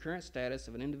determine the current status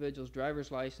of an individual's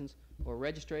driver's license or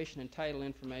registration and title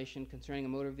information concerning a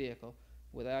motor vehicle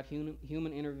without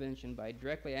human intervention by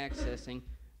directly accessing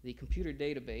the computer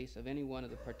database of any one of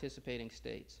the participating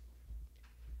states.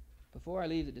 Before I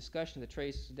leave the discussion of the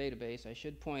TRACES database, I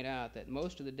should point out that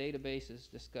most of the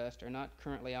databases discussed are not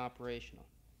currently operational.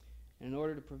 And in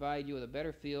order to provide you with a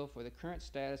better feel for the current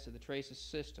status of the TRACES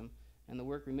system and the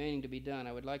work remaining to be done,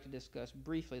 I would like to discuss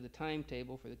briefly the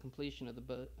timetable for the completion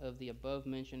of the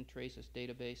above-mentioned TRACES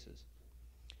databases.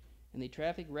 In the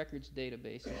traffic records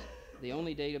databases, the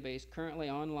only database currently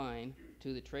online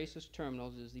to the TRACES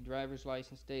terminals is the driver's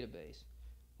license database.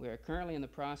 We are currently in the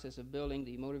process of building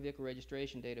the motor vehicle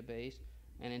registration database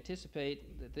and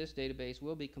anticipate that this database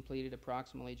will be completed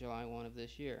approximately July 1 of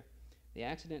this year. The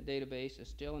accident database is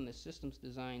still in the systems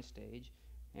design stage,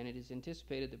 and it is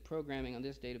anticipated that programming on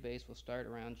this database will start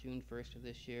around June 1st of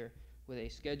this year, with a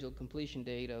scheduled completion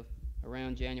date of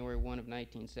around January 1 of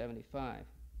 1975.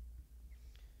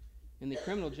 In the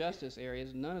criminal justice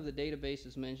areas, none of the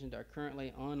databases mentioned are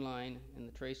currently online in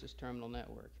the TRACES terminal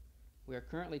network. We are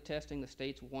currently testing the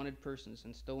state's wanted persons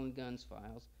and stolen guns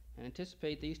files and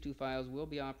anticipate these two files will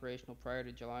be operational prior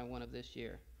to July 1 of this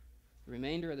year. The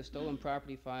remainder of the stolen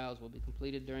property files will be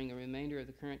completed during the remainder of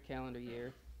the current calendar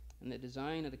year, and the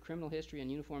design of the criminal history and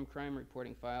uniform crime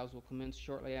reporting files will commence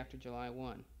shortly after July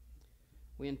 1.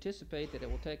 We anticipate that it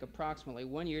will take approximately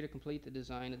 1 year to complete the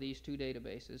design of these two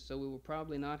databases, so we will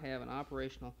probably not have an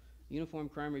operational uniform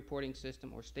crime reporting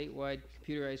system or statewide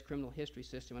computerized criminal history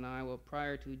system in Iowa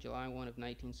prior to July 1 of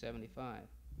 1975.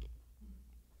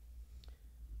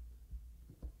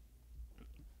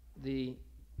 The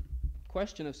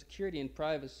question of security and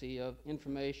privacy of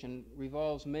information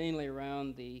revolves mainly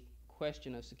around the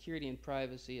question of security and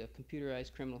privacy of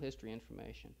computerized criminal history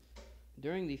information.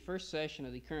 During the first session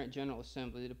of the current General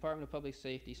Assembly, the Department of Public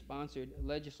Safety sponsored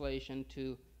legislation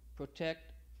to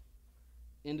protect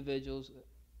individuals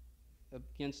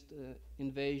against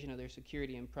invasion of their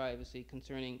security and privacy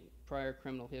concerning prior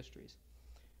criminal histories.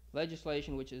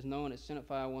 Legislation which is known as Senate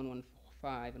File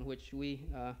 115, and which we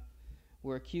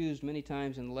were accused many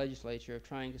times in the legislature of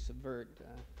trying to subvert,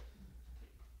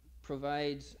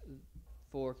 provides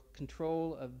for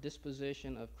control of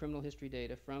disposition of criminal history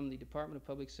data from the Department of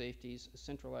Public Safety's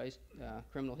centralized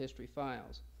criminal history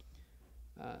files.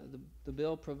 The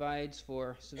bill provides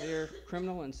for severe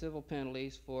criminal and civil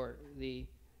penalties for the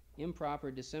improper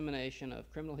dissemination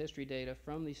of criminal history data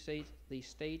from the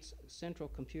state's central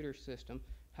computer system.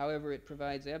 However, it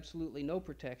provides absolutely no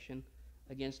protection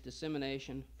against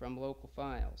dissemination from local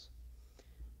files.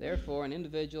 Therefore, an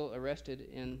individual arrested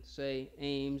in, say,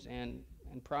 Ames and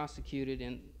prosecuted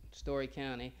in Story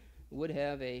County would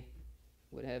have a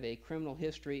criminal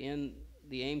history in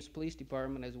the Ames Police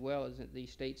Department as well as the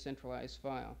state centralized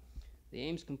file. The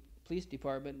Ames Police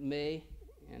Department may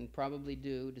and probably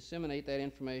do disseminate that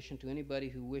information to anybody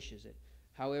who wishes it.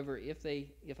 However,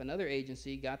 if another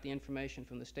agency got the information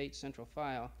from the state central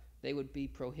file, they would be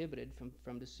prohibited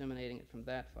from disseminating it from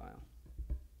that file.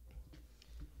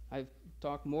 I've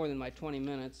talked more than my 20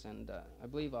 minutes, and I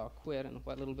believe I'll quit, and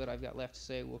what little bit I've got left to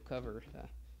say we'll cover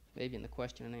maybe in the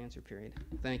question and answer period.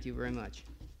 Thank you very much.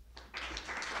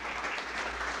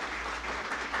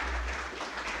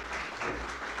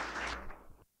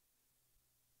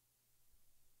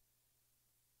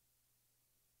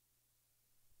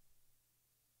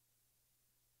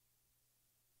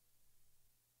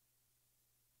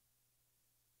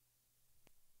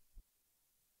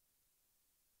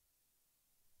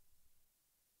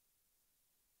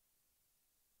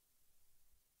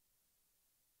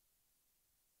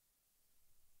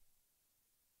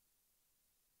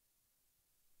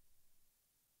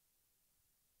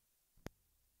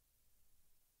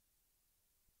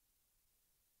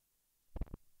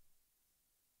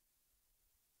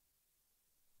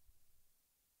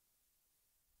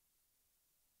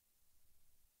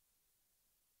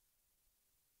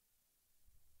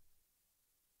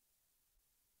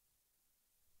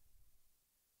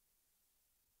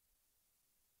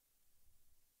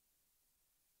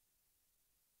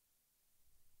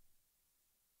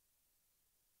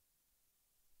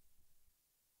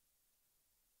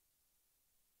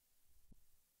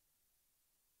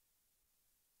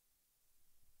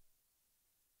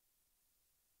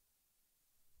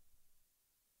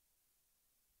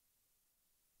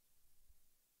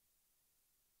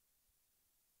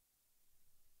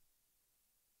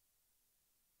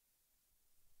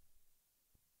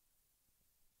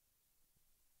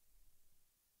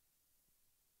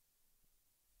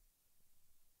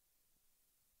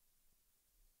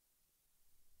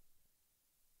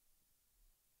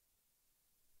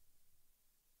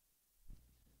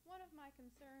 One of my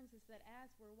concerns is that as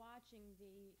we're watching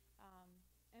the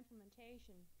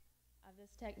implementation of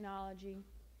this technology,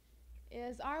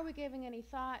 are we giving any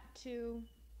thought to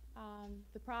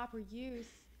the proper use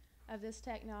of this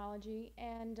technology,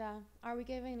 and are we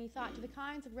giving any thought to the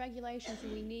kinds of regulations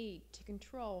that we need to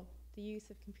control the use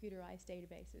of computerized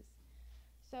databases?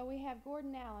 So we have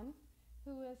Gordon Allen,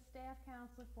 who is staff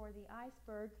counselor for the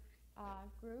Iceberg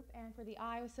group and for the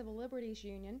Iowa Civil Liberties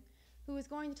Union, who is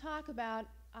going to talk about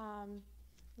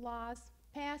laws,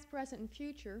 past, present, and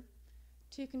future,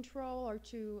 to control or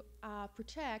to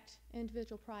protect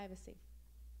individual privacy.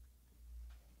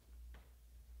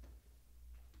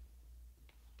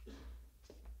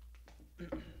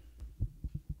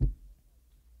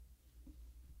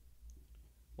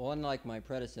 Well, unlike my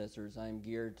predecessors, I'm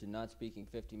geared to not speaking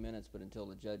 50 minutes, but until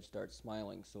the judge starts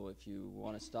smiling. So if you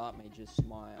want to stop me, just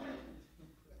smile.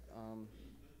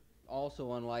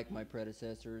 Also, unlike my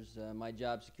predecessors, my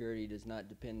job security does not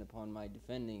depend upon my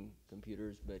defending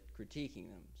computers, but critiquing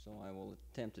them. So I will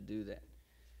attempt to do that.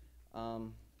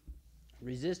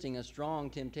 resisting a strong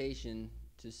temptation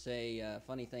to say a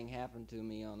funny thing happened to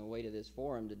me on the way to this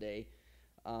forum today.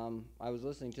 I was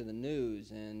listening to the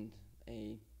news, and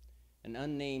an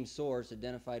unnamed source,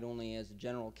 identified only as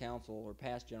general counsel or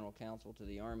past general counsel to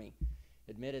the Army,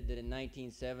 admitted that in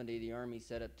 1970 the Army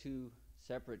set up 2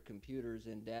 separate computers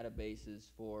and databases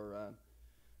for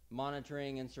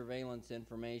monitoring and surveillance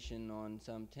information on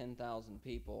some 10,000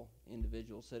 people,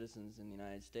 individual citizens in the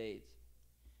United States.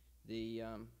 The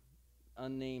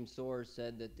unnamed source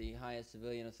said that the highest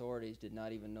civilian authorities did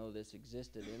not even know this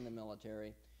existed in the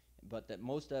military, but that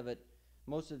most of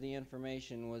the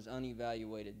information was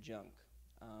unevaluated junk.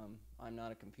 I'm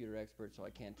not a computer expert, so I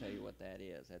can't tell you what that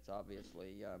is. That's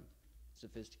obviously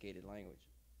sophisticated language.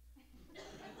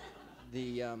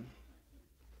 The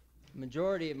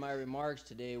majority of my remarks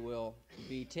today will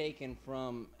be taken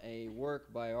from a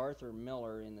work by Arthur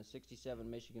Miller in the 67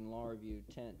 Michigan Law Review,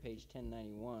 page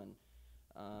 1091,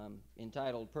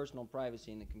 entitled Personal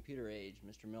Privacy in the Computer Age.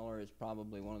 Mr. Miller is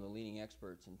probably one of the leading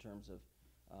experts in terms of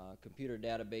computer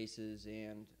databases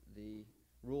and the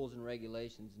rules and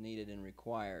regulations needed and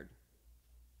required.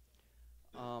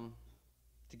 To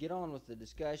get on with the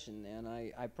discussion, then,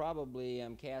 I probably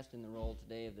am cast in the role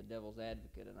today of the devil's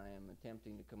advocate, and I am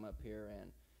attempting to come up here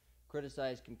and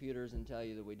criticize computers and tell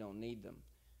you that we don't need them.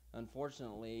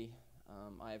 Unfortunately,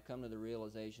 I have come to the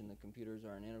realization that computers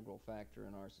are an integral factor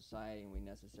in our society, and we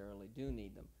necessarily do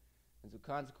need them. And so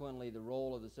consequently, the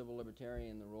role of the civil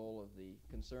libertarian, the role of the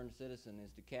concerned citizen,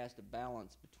 is to cast a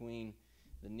balance between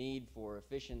the need for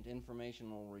efficient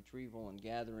informational retrieval and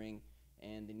gathering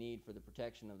and the need for the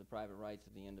protection of the private rights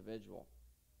of the individual.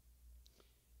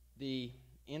 The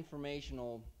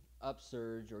informational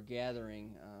upsurge or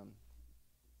gathering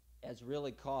has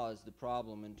really caused the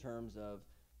problem in terms of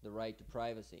the right to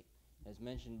privacy. As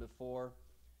mentioned before,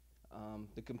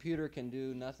 the computer can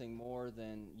do nothing more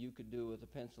than you could do with a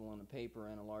pencil and a paper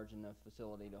and a large enough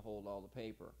facility to hold all the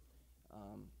paper.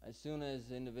 As soon as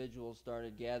individuals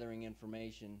started gathering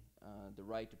information, the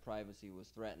right to privacy was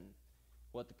threatened.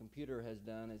 What the computer has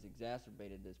done is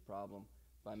exacerbated this problem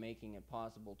by making it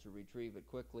possible to retrieve it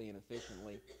quickly and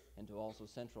efficiently and to also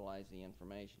centralize the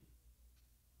information.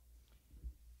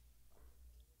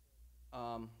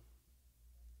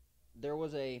 There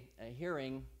was a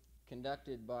hearing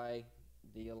conducted by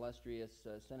the illustrious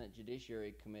Senate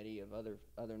Judiciary Committee of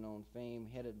other known fame,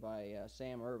 headed by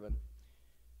Sam Ervin,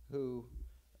 who,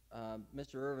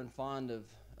 Mr. Ervin, fond of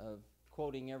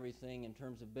quoting everything in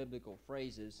terms of biblical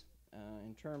phrases,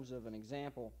 in terms of an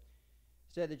example,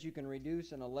 said that you can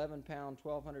reduce an 11-pound,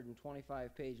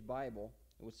 1,225-page Bible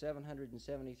with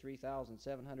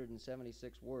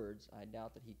 773,776 words, I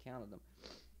doubt that he counted them,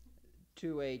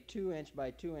 to a 2-inch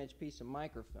by 2-inch piece of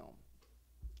microfilm.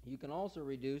 You can also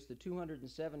reduce the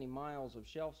 270 miles of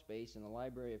shelf space in the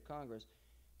Library of Congress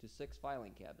to 6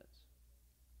 filing cabinets.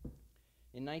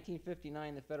 In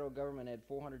 1959, the federal government had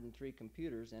 403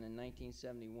 computers, and in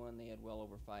 1971, they had well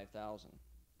over 5,000.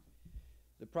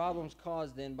 The problems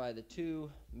caused then by the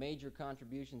 2 major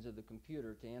contributions of the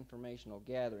computer to informational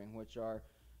gathering, which are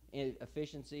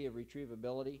efficiency of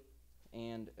retrievability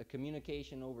and a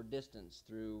communication over distance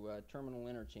through terminal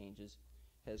interchanges,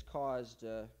 has caused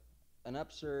an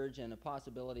upsurge and a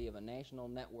possibility of a national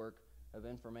network of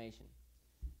information.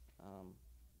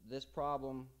 This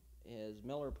problem, as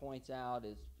Miller points out,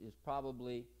 is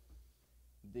probably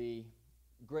the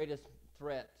greatest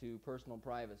threat to personal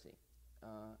privacy.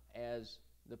 As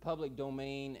the public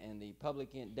domain and the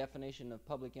definition of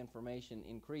public information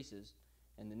increases,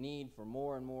 and the need for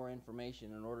more and more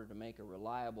information in order to make a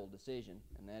reliable decision,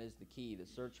 and that is the key, the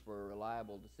search for a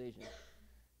reliable decision,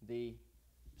 the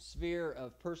sphere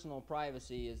of personal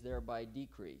privacy is thereby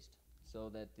decreased, so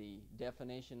that the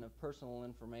definition of personal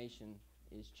information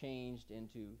is changed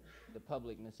into the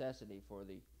public necessity for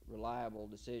the reliable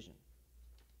decision.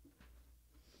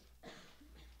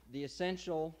 The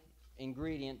essential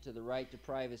ingredient to the right to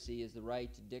privacy is the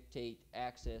right to dictate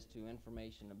access to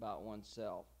information about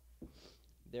oneself.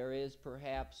 There is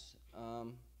perhaps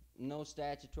no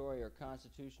statutory or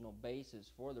constitutional basis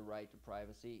for the right to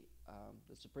privacy.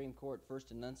 The Supreme Court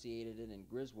first enunciated it in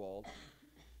Griswold.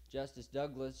 Justice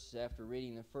Douglas, after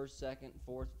reading the 1st, 2nd,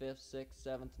 4th, 5th, 6th,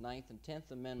 7th, 9th, and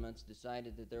 10th Amendments,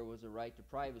 decided that there was a right to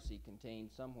privacy contained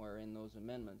somewhere in those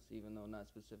amendments, even though not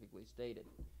specifically stated.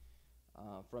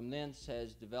 From thence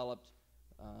has developed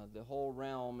the whole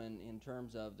realm in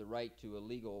terms of the right to a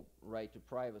legal right to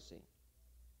privacy.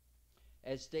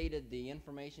 As stated, the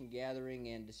information gathering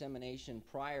and dissemination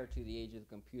prior to the age of the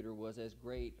computer was a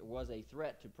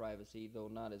threat to privacy, though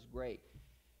not as great.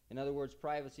 In other words,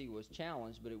 privacy was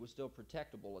challenged, but it was still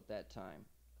protectable at that time.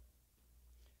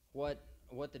 What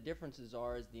what the differences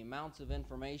are is the amounts of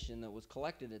information that was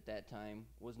collected at that time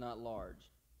was not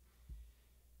large.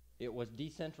 It was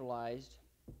decentralized,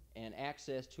 and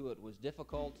access to it was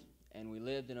difficult, and we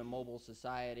lived in a mobile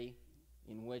society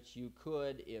in which you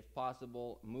could, if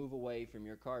possible, move away from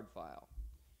your card file.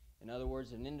 In other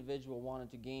words, if an individual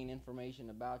wanted to gain information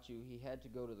about you, he had to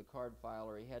go to the card file,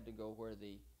 or he had to go where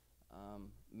the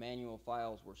manual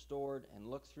files were stored and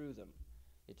look through them.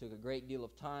 It took a great deal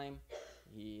of time,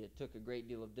 it took a great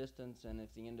deal of distance, and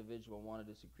if the individual wanted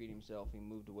to secrete himself, he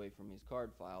moved away from his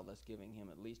card file, thus giving him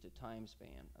at least a time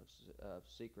span of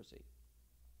secrecy.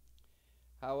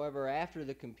 However, after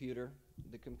the computer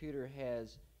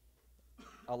has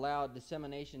allowed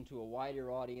dissemination to a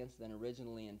wider audience than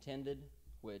originally intended,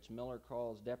 which Miller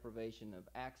calls deprivation of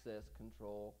access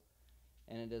control,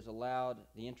 and it has allowed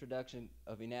the introduction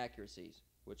of inaccuracies,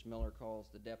 which Miller calls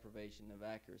the deprivation of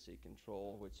accuracy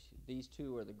control, which these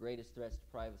two are the greatest threats to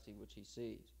privacy which he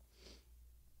sees.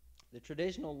 The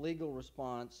traditional legal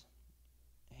response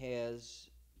has,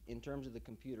 in terms of the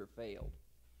computer, failed.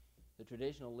 The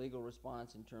traditional legal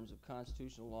response in terms of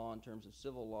constitutional law, in terms of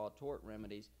civil law, tort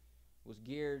remedies, was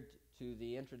geared to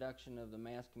the introduction of the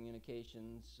mass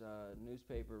communications,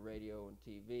 newspaper, radio, and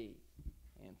TV.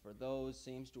 And for those,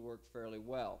 seems to work fairly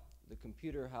well. The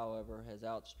computer, however, has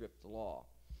outstripped the law.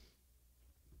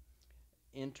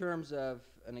 In terms of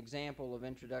an example of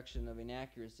introduction of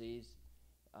inaccuracies,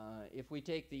 if we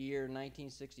take the year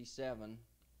 1967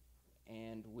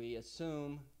 and we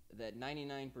assume that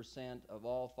 99% of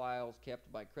all files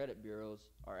kept by credit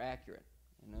bureaus are accurate,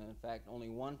 and in fact only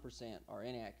 1% are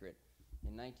inaccurate.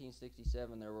 In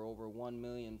 1967 there were over 1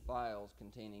 million files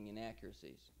containing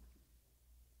inaccuracies.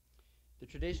 The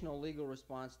traditional legal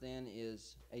response then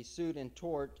is a suit in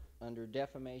tort under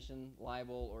defamation,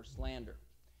 libel, or slander.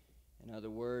 In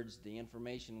other words, the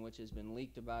information which has been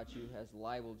leaked about you has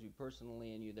libeled you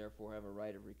personally, and you therefore have a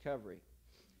right of recovery.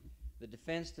 The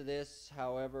defense to this,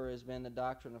 however, has been the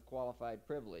doctrine of qualified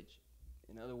privilege.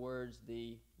 In other words,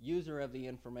 the user of the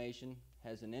information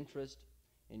has an interest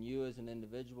in you as an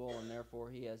individual, and therefore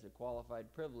he has a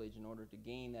qualified privilege in order to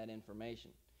gain that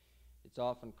information. It's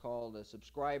often called a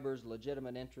subscriber's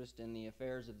legitimate interest in the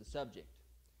affairs of the subject.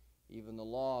 Even the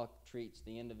law treats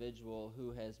the individual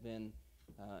who has been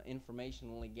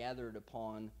informationally gathered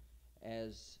upon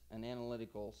as an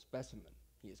analytical specimen.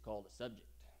 He is called a subject.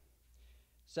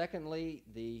 Secondly,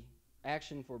 the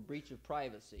action for breach of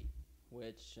privacy,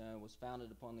 which was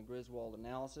founded upon the Griswold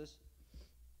analysis.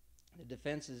 The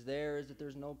defenses there is that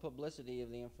there's no publicity of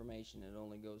the information. It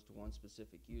only goes to one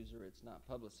specific user. It's not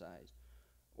publicized.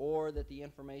 Or that the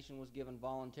information was given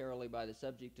voluntarily by the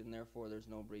subject, and therefore there's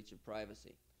no breach of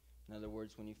privacy. In other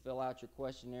words, when you fill out your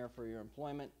questionnaire for your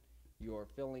employment, you're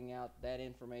filling out that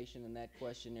information and that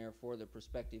questionnaire for the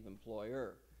prospective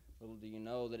employer. Little do you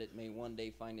know that it may one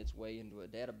day find its way into a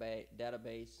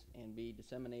database and be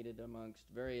disseminated amongst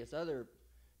various other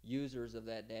users of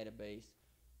that database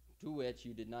to which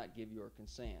you did not give your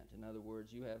consent. In other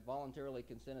words, you have voluntarily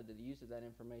consented to the use of that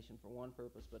information for one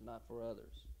purpose but not for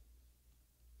others.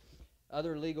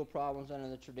 Other legal problems under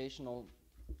the traditional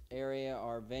area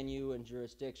are venue and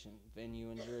jurisdiction.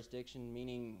 Venue and jurisdiction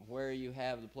meaning where you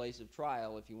have the place of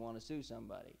trial if you want to sue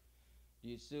somebody. Do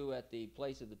you sue at the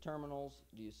place of the terminals?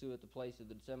 Do you sue at the place of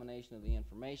the dissemination of the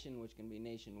information, which can be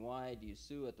nationwide? Do you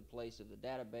sue at the place of the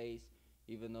database,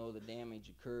 even though the damage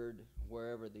occurred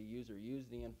wherever the user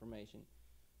used the information?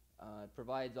 It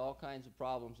provides all kinds of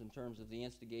problems in terms of the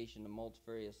instigation of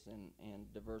multifarious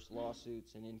and diverse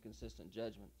lawsuits and inconsistent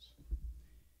judgments.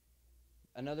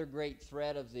 Another great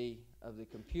threat of the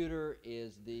computer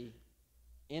is the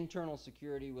internal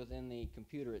security within the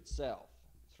computer itself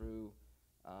through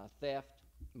theft,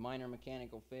 minor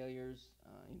mechanical failures,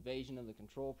 invasion of the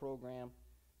control program,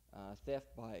 theft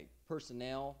by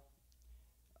personnel,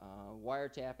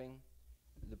 wiretapping.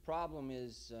 The problem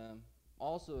is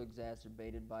also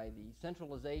exacerbated by the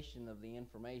centralization of the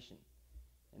information.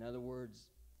 In other words,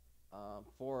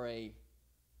 for a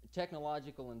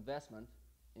technological investment,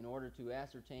 in order to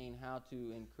ascertain how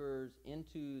to incur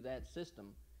into that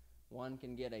system, one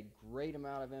can get a great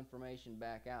amount of information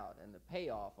back out, and the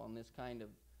payoff on this kind of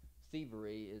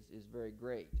thievery is very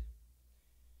great.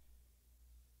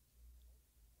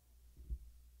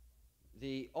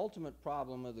 The ultimate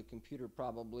problem of the computer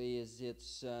probably is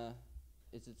its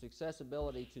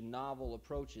accessibility to novel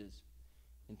approaches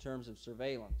in terms of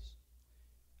surveillance.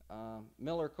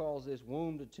 Miller calls this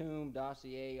womb-to-tomb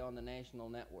dossier on the national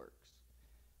networks.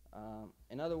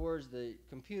 In other words, the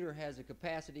computer has a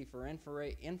capacity for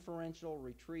inferential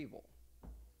retrieval.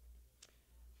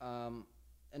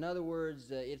 In other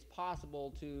words, it's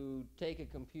possible to take a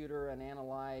computer and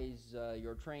analyze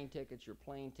your train tickets, your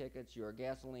plane tickets, your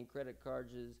gasoline credit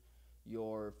cards,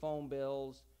 your phone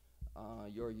bills,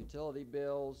 your utility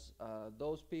bills,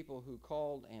 those people who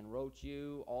called and wrote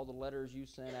you, all the letters you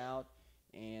sent out,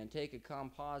 and take a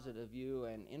composite of you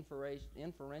and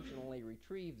inferentially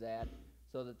retrieve that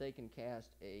so that they can cast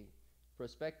a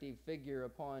prospective figure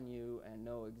upon you and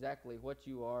know exactly what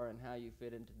you are and how you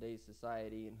fit in today's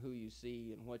society and who you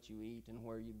see and what you eat and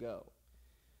where you go.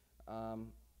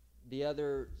 The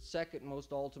other second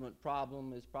most ultimate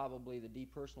problem is probably the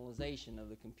depersonalization of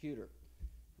the computer.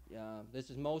 This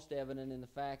is most evident in the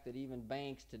fact that even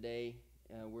banks today,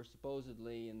 we're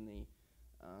supposedly in the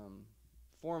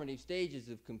formative stages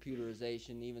of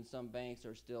computerization. Even some banks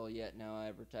are still yet now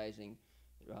advertising,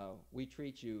 we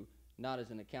treat you not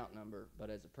as an account number, but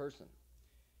as a person.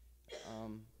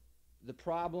 The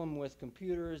problem with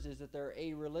computers is that they're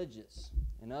a-religious.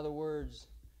 In other words,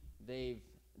 they've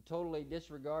totally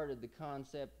disregarded the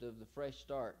concept of the fresh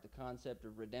start, the concept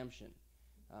of redemption.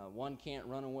 One can't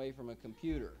run away from a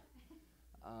computer.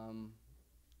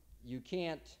 You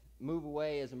can't move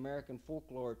away, as American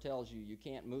folklore tells you. You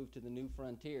can't move to the new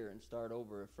frontier and start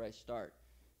over a fresh start.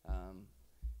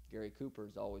 Gary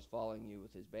Cooper's always following you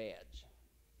with his badge.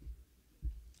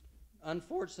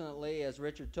 Unfortunately, as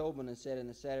Richard Tobin has said in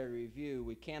the Saturday Review,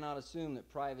 we cannot assume that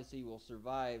privacy will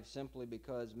survive simply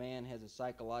because man has a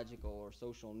psychological or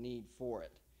social need for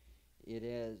it.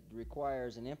 It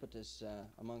requires an impetus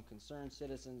among concerned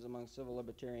citizens, among civil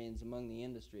libertarians, among the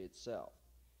industry itself.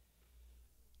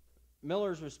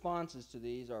 Miller's responses to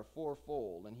these are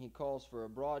fourfold, and he calls for a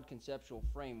broad conceptual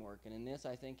framework, and in this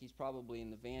I think he's probably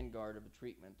in the vanguard of a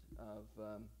treatment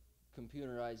of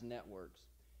computerized networks.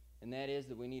 And that is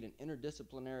that we need an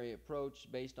interdisciplinary approach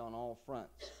based on all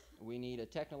fronts. We need a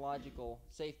technological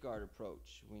safeguard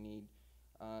approach. We need,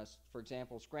 for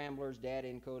example, scramblers, data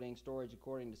encoding, storage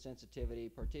according to sensitivity,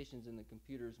 partitions in the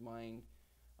computer's mind,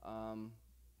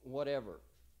 whatever.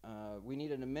 We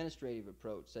need an administrative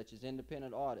approach, such as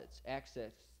independent audits,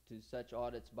 access to such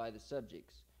audits by the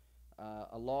subjects,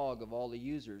 a log of all the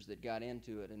users that got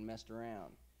into it and messed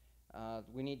around.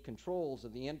 We need controls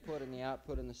of the input and the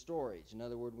output and the storage. In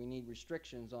other words, we need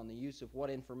restrictions on the use of what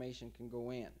information can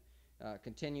go in,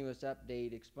 continuous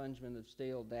update, expungement of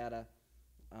stale data,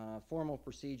 formal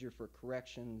procedure for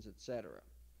corrections, etc.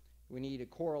 We need a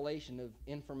correlation of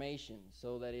information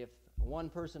so that if one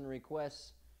person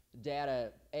requests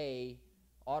data A,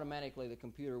 automatically the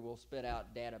computer will spit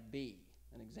out data B.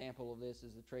 An example of this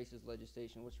is the traces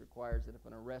legislation, which requires that if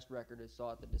an arrest record is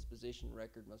sought, the disposition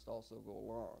record must also go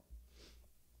along.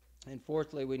 And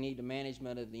fourthly, we need the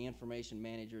management of the information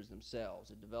managers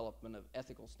themselves, a development of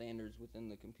ethical standards within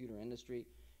the computer industry,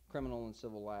 criminal and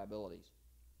civil liabilities.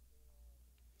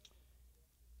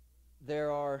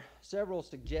 There are several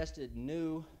suggested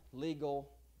new legal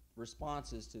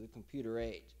responses to the computer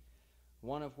age,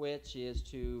 one of which is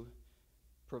to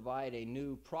provide a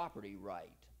new property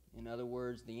right. In other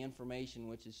words, the information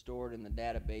which is stored in the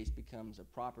database becomes a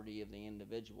property of the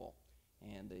individual,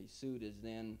 and the suit is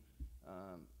then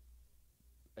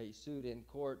a suit in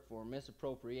court for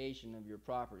misappropriation of your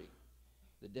property.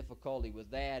 The difficulty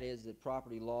with that is that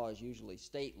property law is usually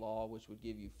state law, which would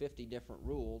give you 50 different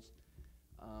rules,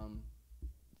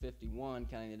 51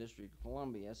 counting the District of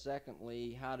Columbia.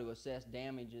 Secondly, how to assess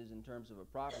damages in terms of a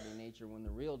property nature when the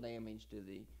real damage to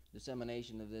the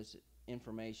dissemination of this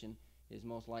information is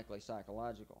most likely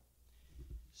psychological.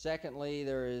 Secondly,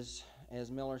 there is,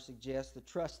 as Miller suggests, the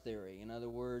trust theory. In other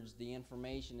words, the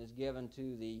information is given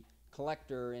to the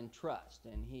collector in trust,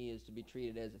 and he is to be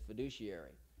treated as a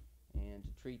fiduciary and to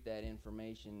treat that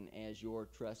information as your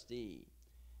trustee.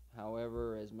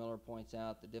 However, as Miller points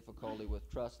out, the difficulty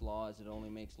with trust law is it only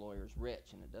makes lawyers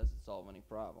rich and it doesn't solve any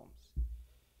problems.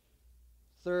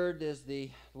 Third is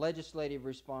the legislative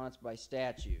response by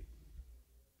statute.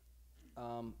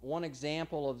 One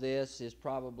example of this is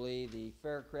probably the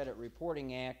Fair Credit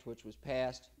Reporting Act, which was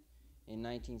passed in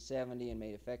 1970 and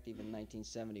made effective in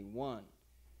 1971.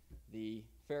 The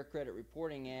Fair Credit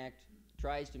Reporting Act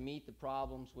tries to meet the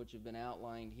problems which have been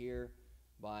outlined here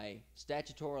by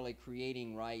statutorily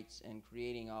creating rights and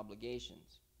creating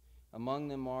obligations. Among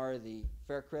them are the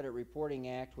Fair Credit Reporting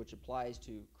Act, which applies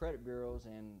to credit bureaus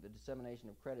and the dissemination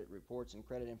of credit reports and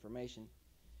credit information.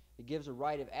 It gives a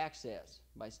right of access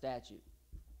by statute.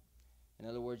 In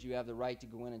other words, you have the right to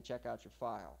go in and check out your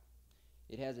file.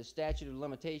 It has a statute of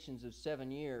limitations of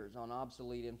 7 years on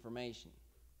obsolete information.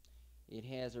 It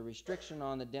has a restriction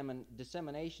on the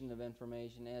dissemination of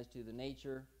information as to the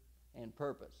nature and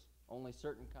purpose. Only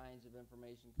certain kinds of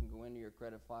information can go into your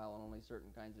credit file and only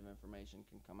certain kinds of information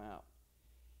can come out.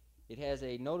 It has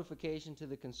a notification to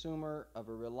the consumer of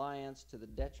a reliance to the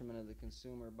detriment of the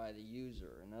consumer by the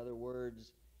user. In other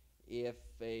words, if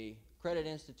a credit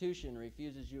institution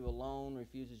refuses you a loan,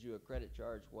 refuses you a credit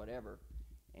charge, whatever,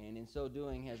 and in so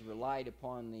doing has relied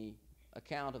upon the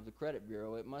account of the credit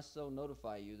bureau, it must so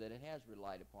notify you that it has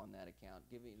relied upon that account,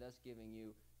 thus giving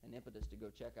you an impetus to go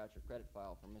check out your credit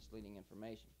file for misleading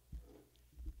information.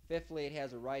 Fifthly, it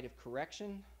has a right of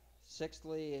correction.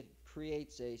 Sixthly, it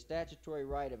creates a statutory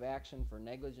right of action for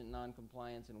negligent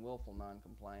noncompliance and willful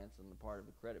noncompliance on the part of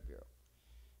the credit bureau,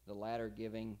 the latter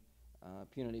giving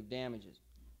punitive damages.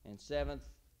 And seventh,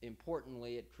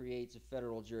 importantly, it creates a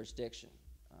federal jurisdiction.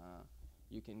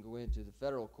 You can go into the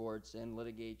federal courts and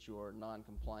litigate your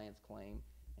noncompliance claim,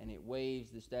 and it waives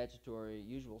the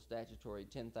usual statutory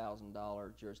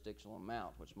 $10,000 jurisdictional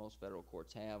amount, which most federal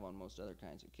courts have on most other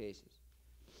kinds of cases.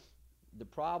 The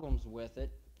problems with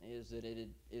it is that it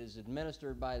is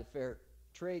administered by the Fair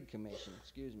Trade Commission,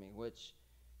 which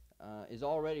is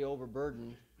already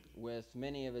overburdened with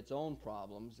many of its own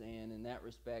problems, and in that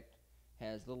respect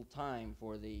has little time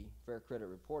for the Fair Credit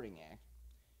Reporting Act.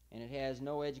 And it has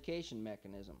no education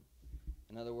mechanism.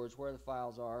 In other words, where the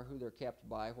files are, who they're kept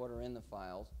by, what are in the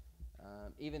files,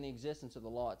 even the existence of the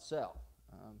law itself.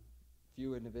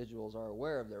 Few individuals are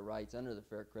aware of their rights under the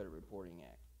Fair Credit Reporting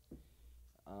Act.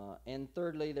 And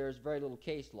thirdly, there's very little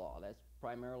case law. That's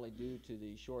primarily due to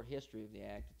the short history of the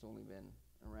Act. It's only been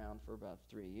around for about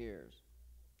 3 years.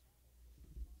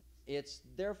 It's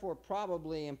therefore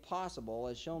probably impossible,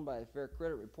 as shown by the Fair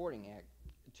Credit Reporting Act,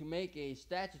 to make a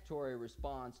statutory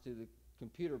response to the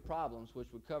computer problems which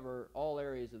would cover all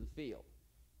areas of the field.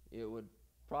 It would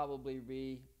probably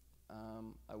be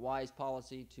a wise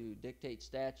policy to dictate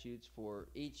statutes for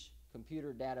each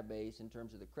computer database in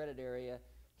terms of the credit area,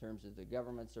 in terms of the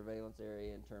government surveillance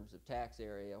area, in terms of tax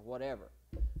area, whatever.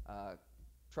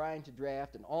 Trying to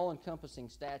draft an all-encompassing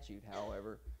statute,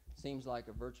 however, seems like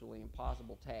a virtually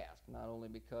impossible task, not only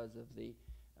because of the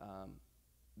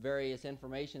various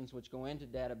informations which go into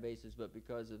databases, but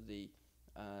because of the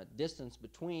distance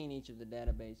between each of the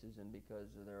databases, and because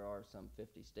there are some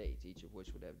 50 states, each of which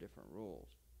would have different rules.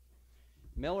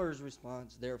 Miller's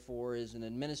response, therefore, is an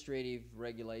administrative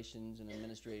regulations and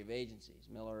administrative agencies.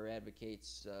 Miller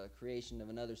advocates creation of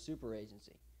another super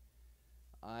agency.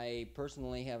 I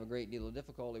personally have a great deal of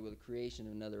difficulty with the creation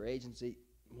of another agency.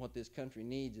 What this country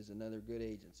needs is another good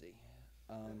agency.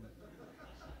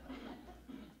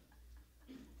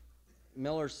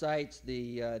 Miller cites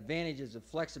the advantages of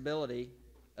flexibility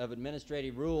of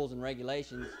administrative rules and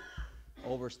regulations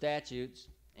over statutes,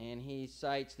 and he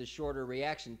cites the shorter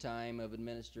reaction time of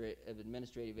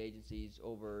administrative agencies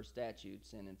over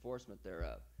statutes and enforcement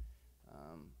thereof.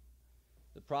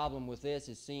 The problem with this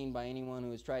is seen by anyone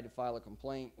who has tried to file a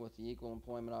complaint with the Equal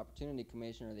Employment Opportunity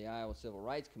Commission or the Iowa Civil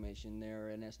Rights Commission. They're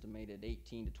an estimated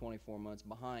 18 to 24 months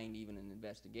behind even in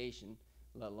investigation,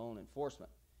 let alone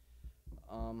enforcement.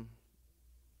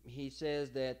 He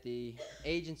says that the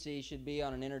agency should be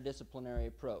on an interdisciplinary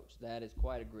approach. That is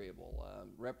quite agreeable.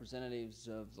 Representatives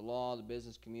of the law, the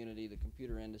business community, the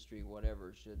computer industry,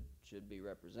 whatever, should be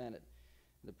represented.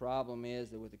 The problem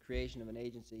is that with the creation of an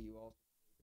agency, you also